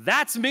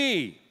 that's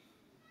me.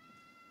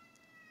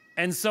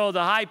 And so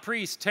the high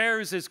priest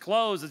tears his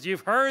clothes as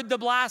you've heard the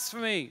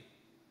blasphemy.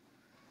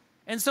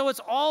 And so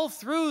it's all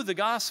through the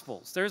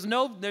Gospels. There's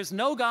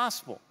no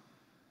gospel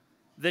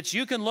that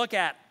you can look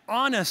at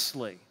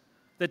honestly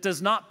that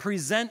does not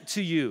present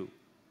to you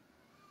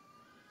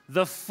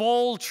the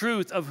full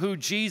truth of who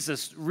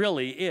Jesus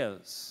really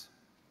is.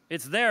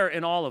 It's there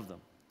in all of them.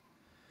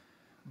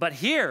 But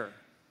here,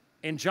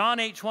 in John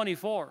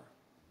 8:24,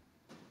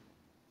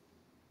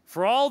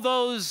 for all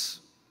those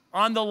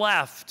on the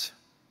left,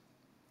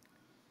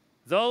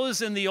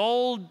 those in the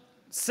old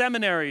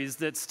seminaries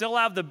that still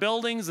have the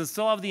buildings and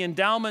still have the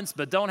endowments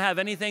but don't have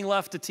anything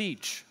left to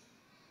teach,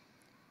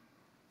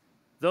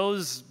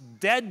 those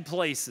dead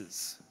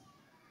places,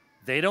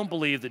 they don't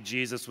believe that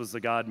Jesus was the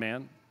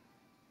God-man.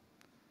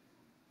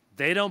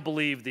 They don't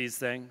believe these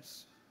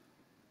things.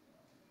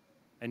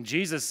 And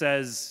Jesus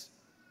says,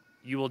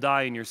 you will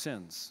die in your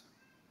sins.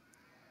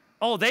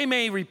 Oh, they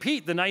may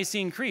repeat the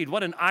Nicene Creed.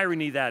 What an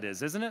irony that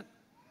is, isn't it?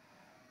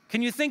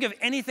 Can you think of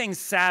anything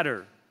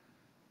sadder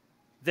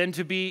than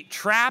to be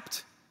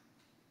trapped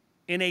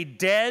in a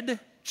dead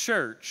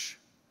church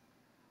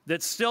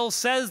that still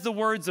says the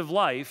words of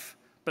life,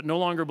 but no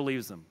longer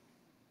believes them?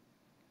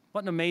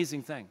 What an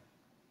amazing thing.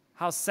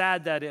 How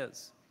sad that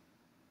is.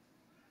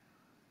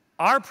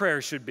 Our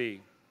prayer should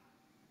be,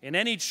 in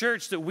any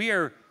church that we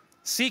are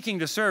seeking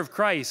to serve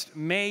Christ,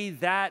 may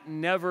that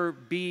never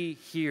be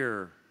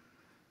here.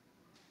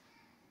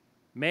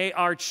 May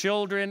our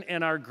children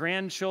and our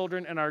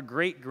grandchildren and our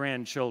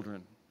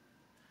great-grandchildren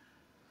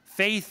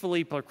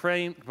faithfully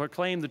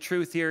proclaim the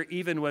truth here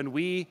even when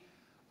we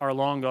are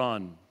long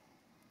gone.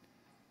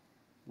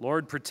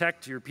 Lord,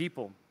 protect your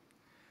people.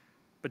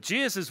 But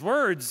Jesus'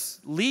 words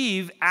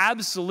leave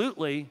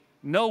absolutely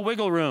no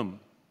wiggle room.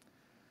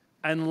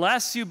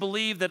 Unless you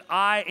believe that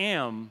I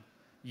am,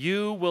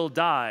 you will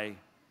die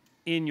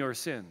in your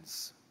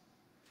sins.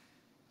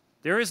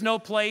 There is no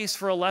place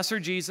for a lesser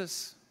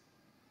Jesus.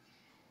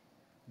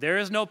 There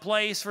is no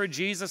place for a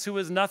Jesus who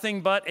is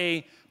nothing but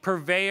a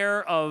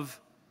purveyor of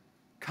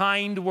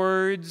kind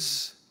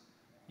words,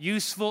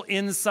 useful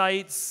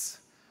insights,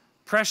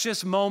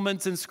 precious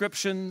moments,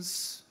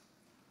 inscriptions.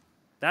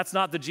 That's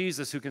not the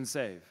Jesus who can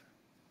save.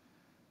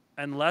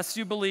 Unless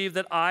you believe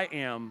that I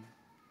am,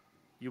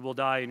 you will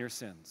die in your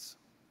sins.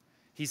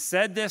 He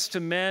said this to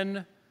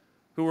men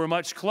who were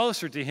much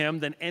closer to him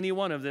than any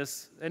one of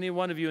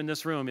you in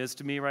this room is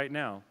to me right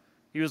now.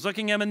 He was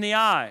looking him in the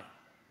eye.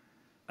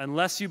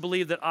 Unless you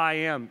believe that I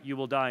am, you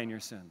will die in your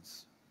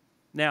sins.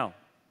 Now,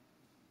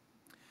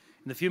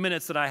 in the few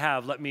minutes that I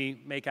have, let me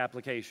make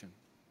application.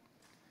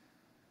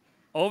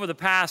 Over the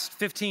past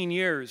 15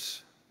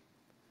 years,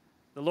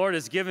 the Lord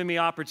has given me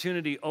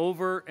opportunity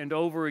over and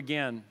over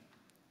again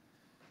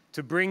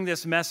to bring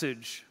this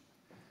message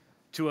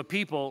to a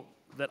people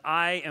that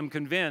I am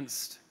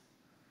convinced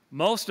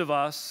most of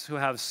us who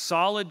have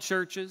solid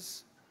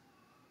churches,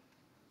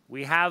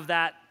 we have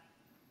that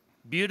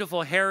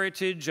beautiful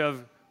heritage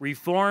of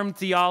Reformed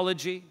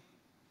theology.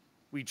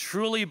 We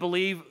truly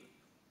believe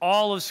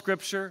all of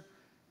Scripture.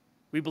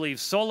 We believe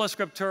sola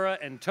scriptura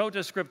and tota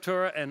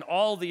scriptura and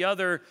all the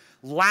other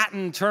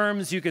Latin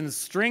terms you can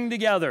string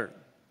together.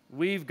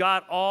 We've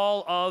got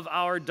all of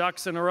our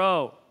ducks in a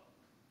row.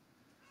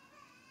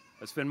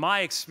 It's been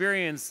my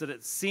experience that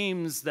it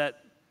seems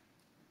that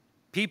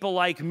people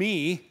like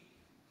me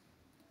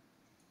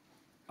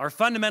are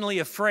fundamentally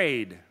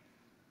afraid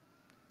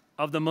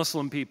of the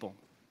Muslim people.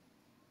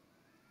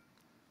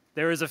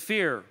 There is a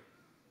fear.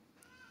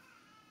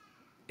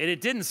 And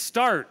it didn't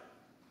start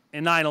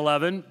in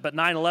 9/11, but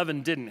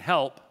 9/11 didn't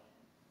help.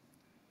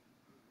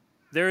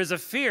 There is a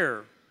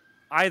fear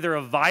either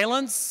of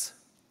violence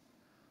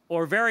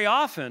or very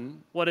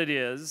often what it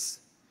is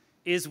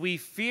we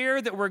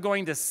fear that we're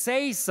going to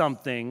say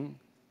something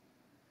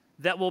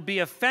that will be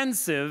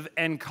offensive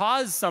and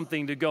cause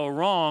something to go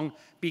wrong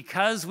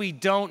because we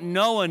don't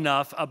know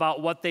enough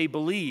about what they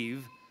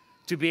believe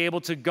to be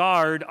able to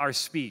guard our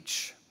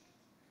speech.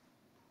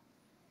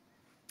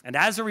 And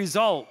as a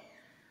result,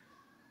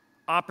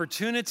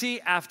 opportunity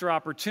after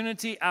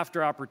opportunity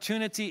after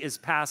opportunity is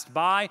passed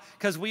by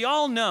because we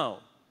all know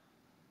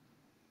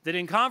that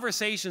in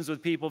conversations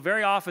with people,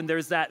 very often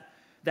there's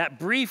that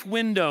brief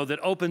window that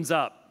opens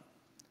up.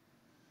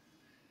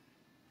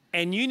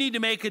 And you need to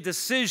make a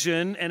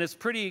decision, and it's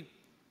pretty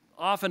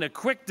often a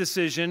quick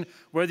decision,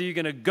 whether you're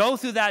going to go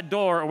through that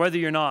door or whether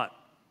you're not.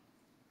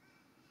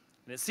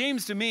 And it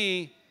seems to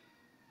me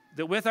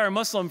that with our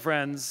Muslim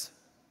friends,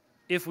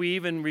 if we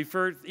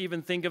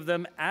even think of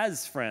them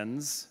as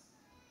friends,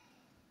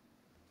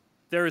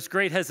 there is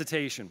great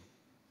hesitation.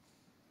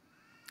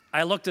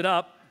 I looked it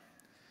up.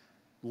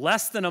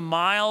 Less than a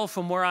mile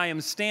from where I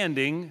am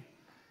standing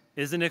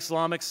is an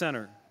Islamic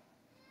center.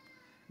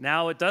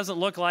 Now, it doesn't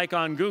look like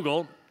on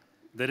Google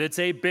that it's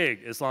a big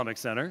Islamic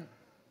center.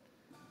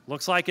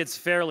 Looks like it's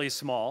fairly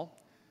small.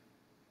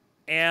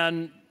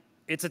 And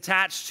it's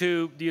attached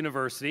to the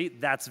university.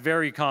 That's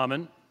very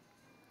common.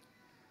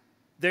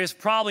 There's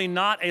probably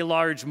not a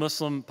large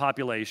Muslim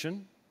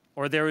population,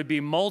 or there would be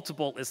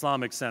multiple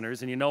Islamic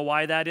centers. And you know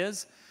why that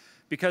is?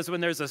 Because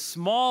when there's a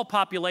small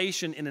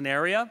population in an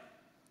area,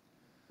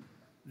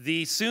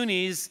 the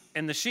Sunnis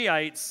and the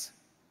Shiites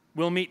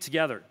will meet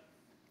together.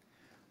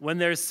 When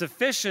there's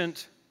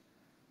sufficient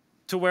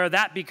to where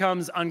that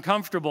becomes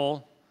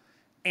uncomfortable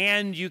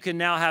and you can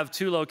now have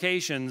two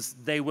locations,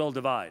 they will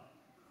divide.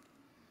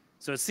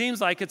 So it seems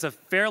like it's a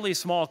fairly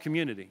small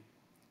community.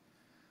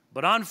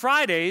 But on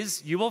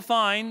Fridays, you will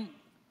find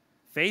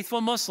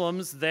faithful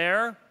Muslims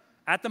there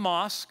at the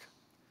mosque,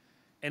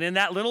 and in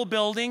that little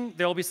building,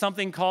 there will be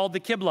something called the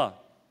Qibla.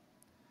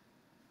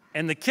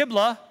 And the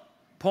Qibla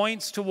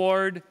points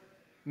toward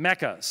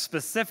Mecca.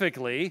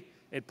 Specifically,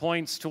 it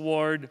points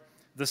toward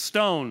the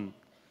stone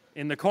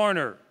in the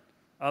corner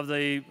of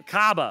the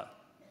Kaaba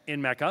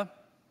in Mecca.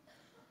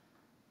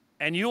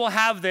 And you will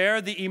have there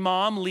the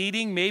imam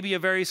leading maybe a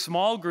very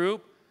small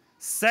group,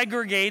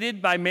 segregated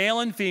by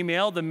male and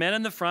female, the men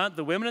in the front,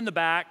 the women in the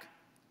back,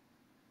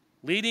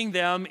 leading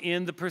them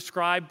in the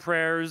prescribed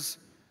prayers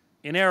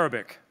in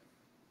Arabic.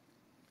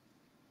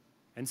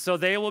 And so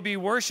they will be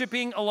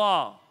worshiping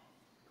Allah.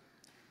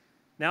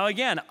 Now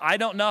again, I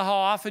don't know how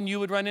often you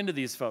would run into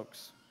these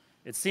folks.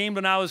 It seemed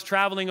when I was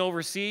traveling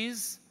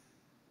overseas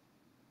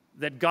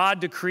that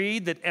God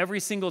decreed that every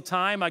single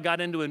time I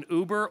got into an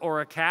Uber or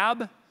a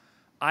cab,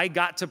 I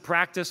got to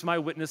practice my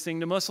witnessing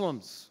to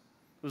Muslims.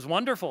 It was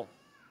wonderful.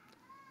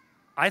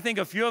 I think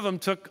a few of them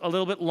took a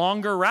little bit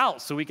longer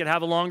route so we could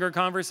have a longer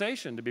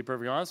conversation, to be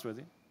perfectly honest with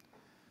you.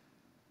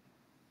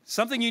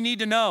 Something you need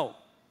to know.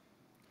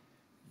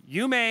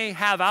 You may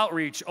have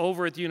outreach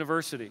over at the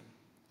university,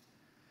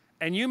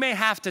 and you may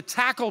have to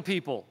tackle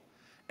people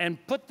and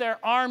put their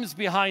arms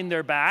behind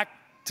their back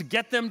to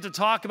get them to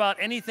talk about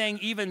anything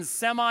even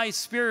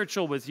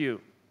semi-spiritual with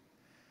you.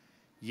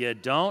 You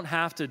don't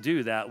have to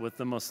do that with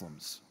the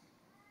Muslims.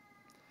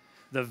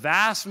 The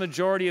vast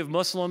majority of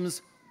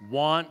Muslims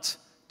want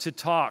to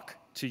talk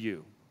to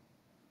you.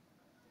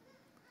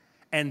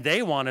 And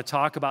they want to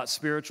talk about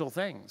spiritual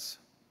things.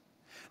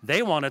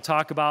 They want to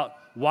talk about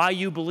why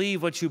you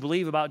believe what you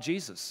believe about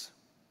Jesus.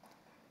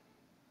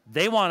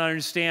 They want to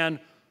understand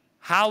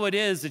how it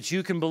is that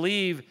you can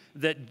believe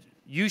that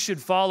you should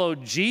follow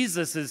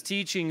Jesus'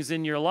 teachings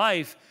in your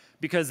life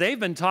because they've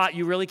been taught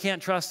you really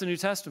can't trust the New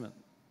Testament.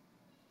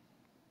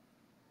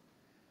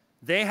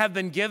 They have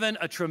been given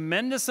a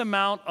tremendous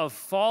amount of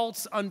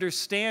false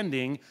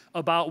understanding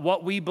about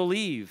what we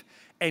believe.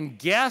 And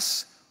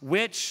guess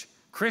which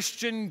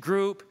Christian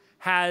group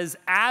has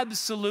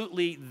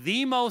absolutely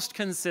the most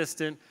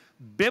consistent,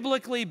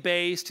 biblically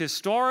based,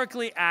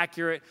 historically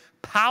accurate,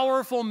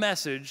 powerful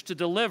message to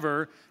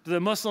deliver to the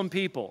Muslim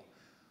people?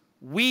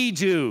 We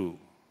do.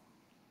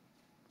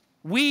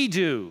 We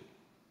do.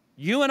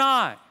 You and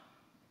I.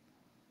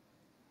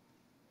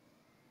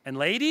 And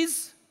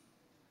ladies,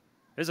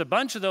 there's a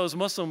bunch of those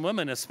Muslim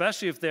women,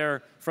 especially if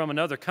they're from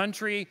another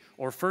country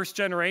or first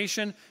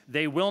generation,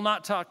 they will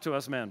not talk to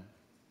us men.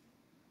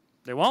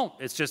 They won't.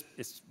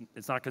 It's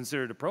not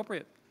considered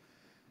appropriate.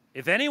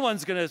 If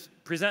anyone's going to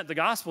present the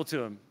gospel to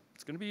them,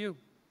 it's going to be you.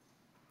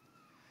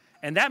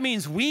 And that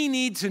means we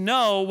need to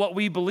know what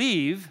we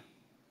believe.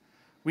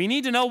 We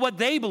need to know what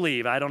they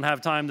believe. I don't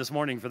have time this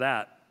morning for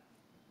that.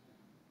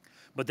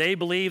 But they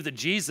believe that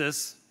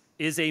Jesus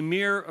is a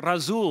mere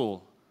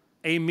Rasul,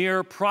 a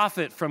mere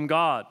prophet from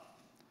God.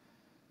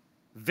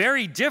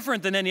 Very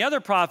different than any other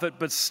prophet,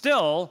 but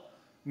still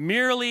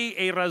merely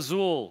a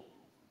Rasul.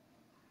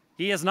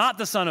 He is not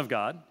the Son of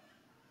God.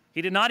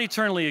 He did not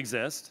eternally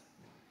exist.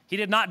 He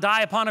did not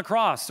die upon a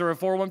cross. Surah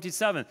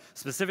 4:1-7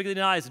 specifically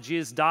denies that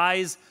Jesus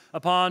dies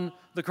upon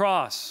the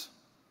cross.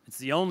 It's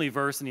the only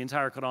verse in the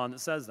entire Quran that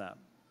says that.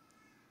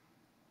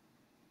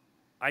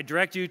 I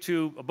direct you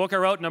to a book I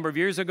wrote a number of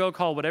years ago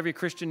called What Every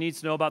Christian Needs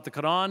to Know About the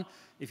Quran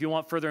if you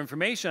want further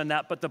information on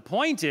that. But the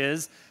point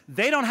is,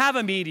 they don't have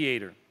a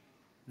mediator.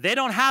 They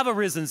don't have a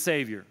risen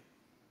Savior.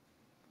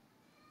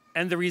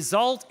 And the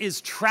result is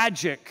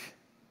tragic.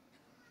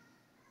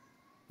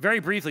 Very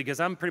briefly, because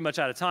I'm pretty much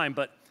out of time,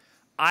 but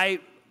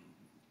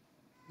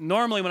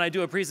normally when I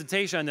do a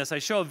presentation on this, I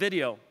show a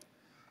video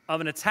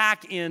of an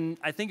attack in,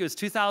 I think it was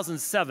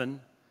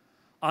 2007,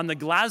 on the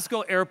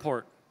Glasgow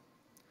airport.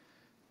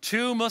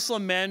 2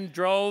 Muslim men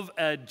drove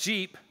a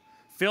Jeep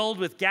filled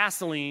with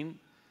gasoline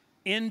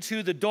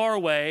into the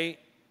doorway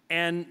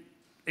and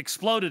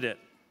exploded it.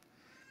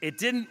 It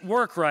didn't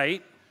work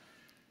right.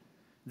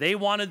 They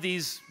wanted they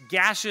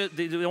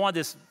wanted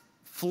this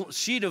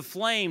sheet of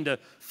flame to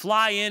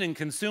fly in and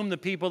consume the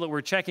people that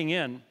were checking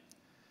in.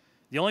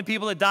 The only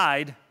people that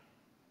died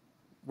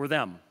were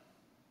them.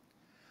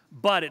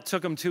 But it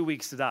took them 2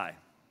 weeks to die.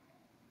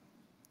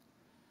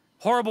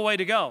 Horrible way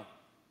to go.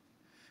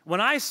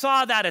 When I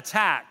saw that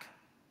attack,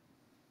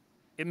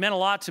 it meant a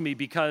lot to me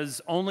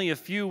because only a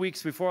few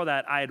weeks before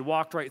that, I had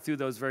walked right through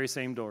those very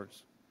same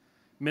doors,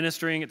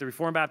 ministering at the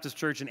Reformed Baptist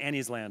Church in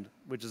Anniesland,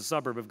 which is a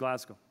suburb of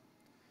Glasgow.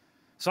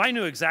 So I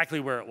knew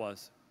exactly where it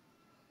was.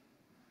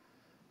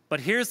 But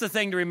here's the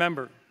thing to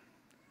remember.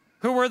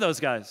 Who were those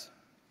guys?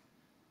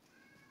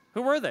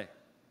 Who were they?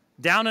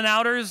 Down and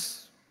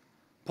outers?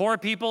 Poor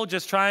people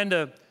just trying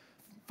to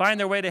find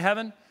their way to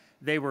heaven?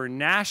 They were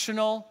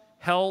national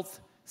health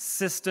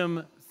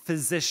system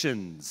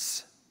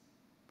physicians,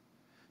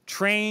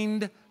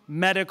 trained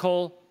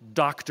medical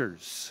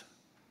doctors.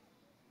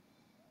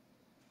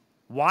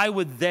 Why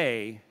would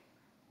they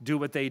do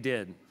what they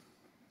did?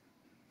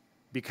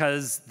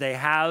 Because they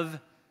have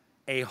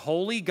a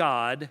holy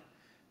God,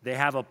 they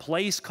have a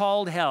place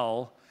called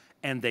hell,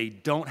 and they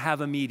don't have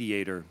a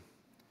mediator.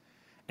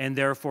 And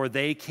therefore,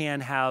 they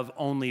can have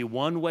only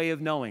one way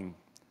of knowing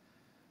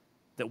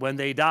that when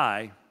they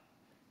die,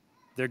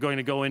 they're going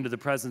to go into the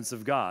presence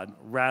of God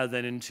rather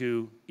than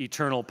into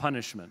eternal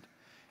punishment,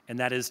 and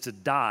that is to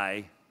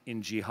die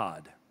in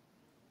jihad.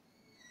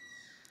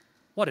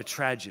 What a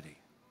tragedy.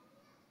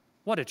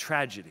 What a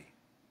tragedy.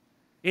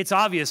 It's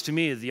obvious to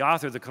me that the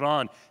author of the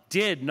Quran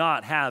did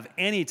not have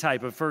any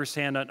type of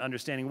firsthand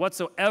understanding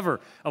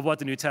whatsoever of what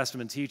the New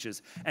Testament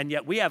teaches. And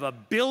yet we have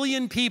 1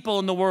 billion people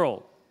in the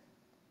world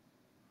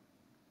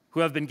who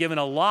have been given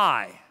a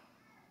lie.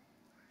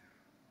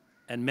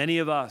 And many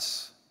of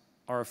us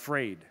are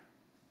afraid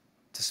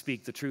to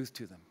speak the truth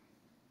to them.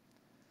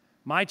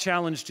 My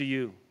challenge to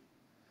you,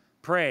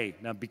 pray.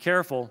 Now be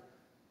careful.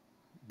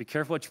 Be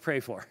careful what you pray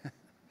for.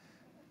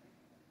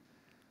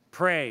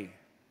 Pray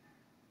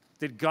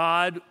that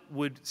God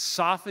would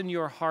soften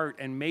your heart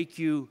and make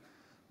you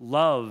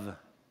love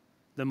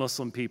the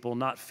Muslim people,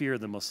 not fear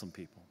the Muslim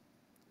people.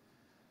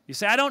 You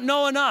say, I don't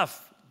know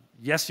enough.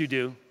 Yes, you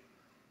do.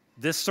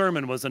 This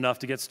sermon was enough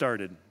to get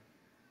started.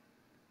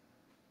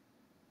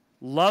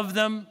 Love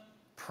them,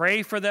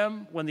 pray for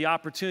them when the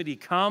opportunity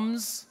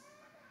comes.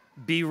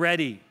 Be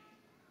ready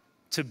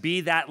to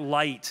be that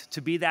light,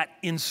 to be that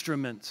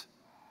instrument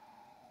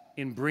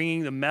in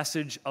bringing the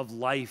message of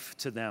life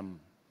to them.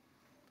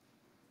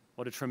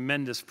 What a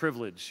tremendous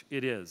privilege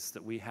it is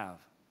that we have.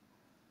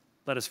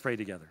 Let us pray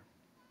together.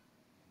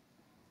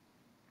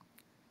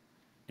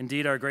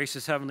 Indeed, our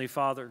gracious Heavenly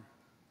Father,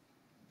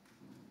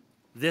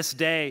 this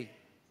day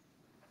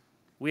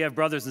we have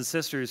brothers and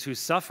sisters who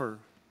suffer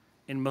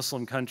in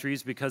Muslim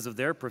countries because of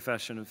their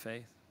profession of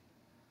faith.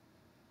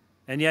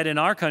 And yet in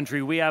our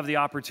country, we have the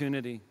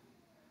opportunity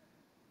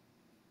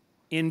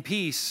in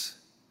peace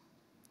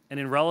and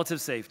in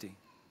relative safety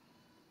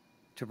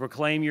to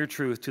proclaim your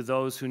truth to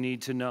those who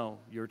need to know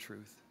your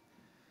truth.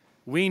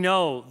 We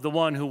know the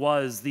one who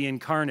was the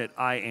incarnate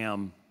I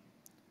am.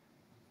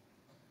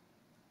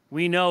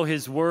 We know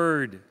his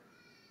word.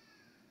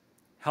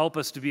 Help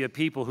us to be a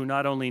people who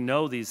not only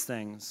know these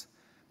things,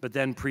 but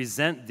then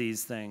present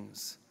these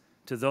things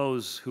to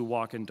those who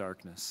walk in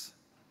darkness.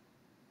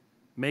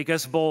 Make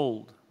us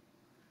bold,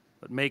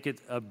 but make it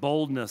a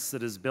boldness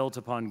that is built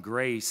upon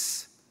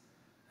grace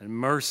and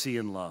mercy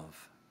and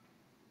love.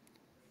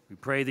 We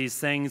pray these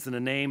things in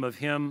the name of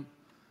him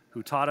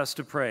who taught us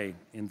to pray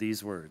in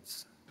these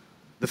words.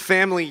 The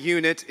family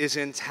unit is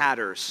in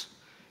tatters.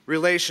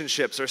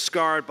 Relationships are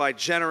scarred by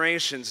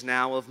generations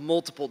now of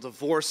multiple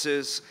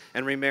divorces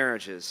and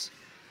remarriages.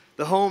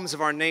 The homes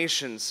of our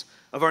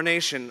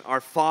nation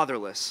are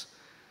fatherless,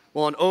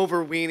 while an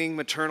overweening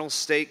maternal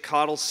state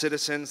coddles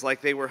citizens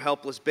like they were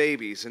helpless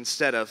babies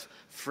instead of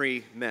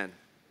free men.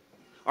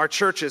 Our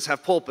churches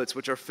have pulpits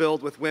which are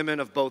filled with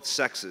women of both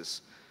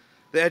sexes.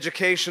 The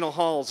educational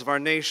halls of our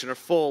nation are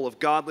full of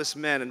godless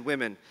men and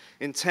women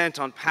intent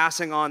on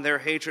passing on their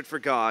hatred for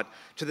God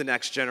to the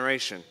next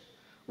generation.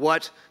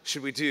 What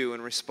should we do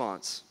in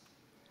response?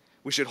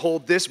 We should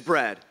hold this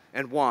bread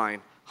and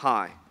wine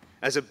high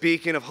as a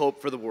beacon of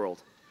hope for the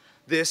world.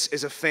 This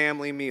is a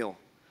family meal.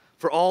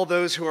 For all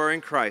those who are in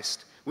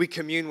Christ, we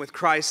commune with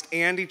Christ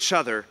and each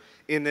other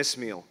in this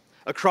meal.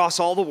 Across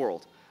all the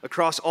world,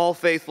 across all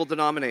faithful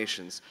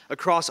denominations,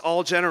 across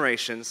all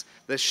generations,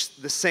 the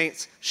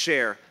saints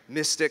share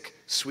mystic,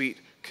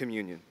 sweet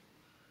communion.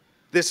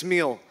 This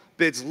meal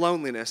bids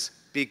loneliness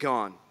be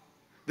gone.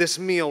 This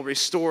meal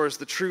restores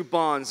the true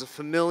bonds of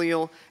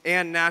familial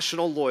and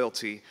national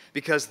loyalty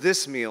because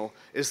this meal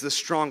is the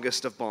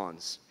strongest of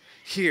bonds.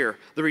 Here,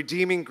 the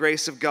redeeming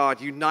grace of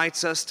God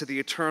unites us to the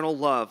eternal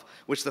love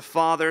which the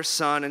Father,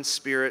 Son, and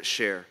Spirit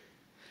share.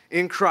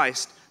 In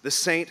Christ, the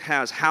saint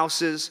has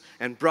houses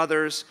and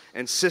brothers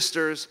and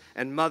sisters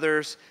and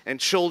mothers and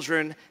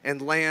children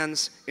and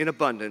lands in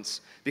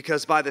abundance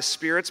because by the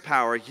Spirit's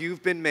power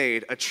you've been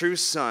made a true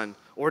son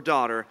or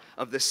daughter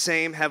of the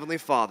same Heavenly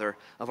Father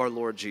of our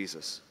Lord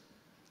Jesus.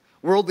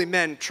 Worldly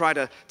men try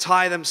to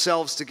tie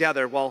themselves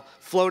together while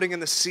floating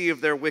in the sea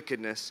of their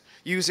wickedness,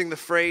 using the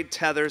frayed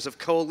tethers of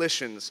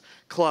coalitions,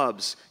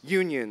 clubs,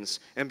 unions,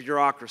 and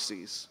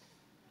bureaucracies.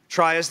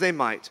 Try as they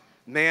might,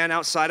 man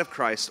outside of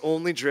Christ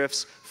only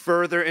drifts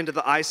further into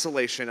the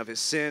isolation of his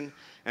sin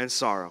and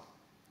sorrow.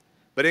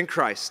 But in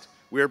Christ,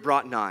 we are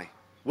brought nigh,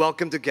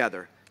 welcome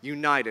together,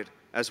 united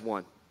as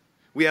one.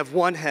 We have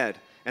one head,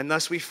 and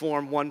thus we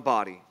form one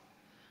body.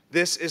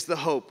 This is the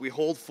hope we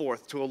hold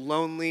forth to a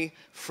lonely,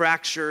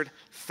 fractured,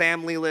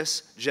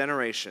 familyless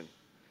generation.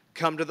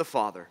 Come to the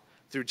Father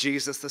through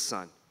Jesus the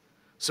Son.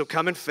 So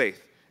come in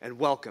faith and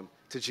welcome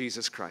to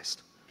Jesus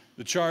Christ.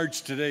 The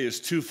charge today is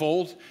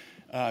twofold.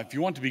 If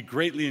you want to be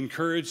greatly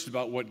encouraged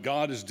about what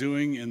God is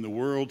doing in the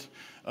world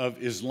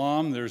of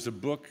Islam, there's a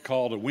book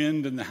called A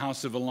Wind in the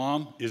House of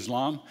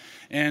Islam,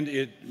 and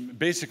it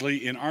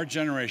basically, in our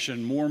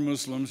generation, more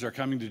Muslims are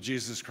coming to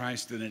Jesus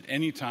Christ than at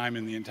any time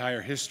in the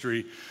entire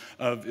history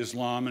of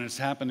Islam, and it's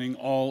happening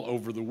all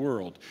over the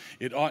world.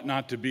 It ought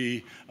not to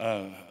be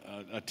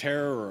a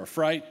terror or a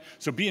fright,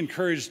 so be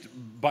encouraged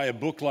by a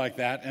book like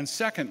that. And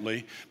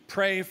secondly,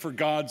 pray for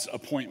God's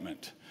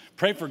appointment.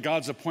 Pray for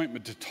God's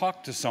appointment to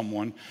talk to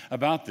someone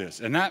about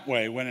this. And that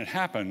way, when it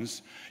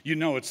happens, you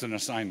know it's an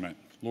assignment.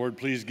 Lord,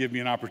 please give me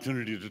an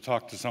opportunity to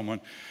talk to someone.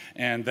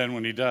 And then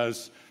when he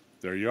does,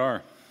 there you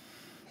are.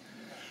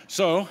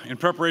 So, in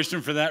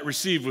preparation for that,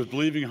 receive with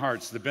believing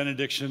hearts the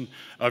benediction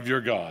of your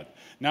God.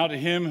 Now to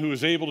him who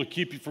is able to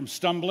keep you from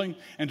stumbling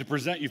and to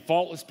present you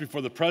faultless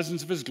before the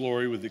presence of his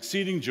glory with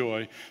exceeding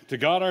joy, to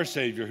God our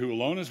Savior, who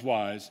alone is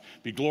wise,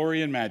 be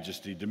glory and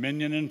majesty,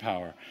 dominion and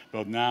power,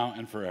 both now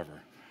and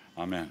forever.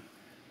 Amen.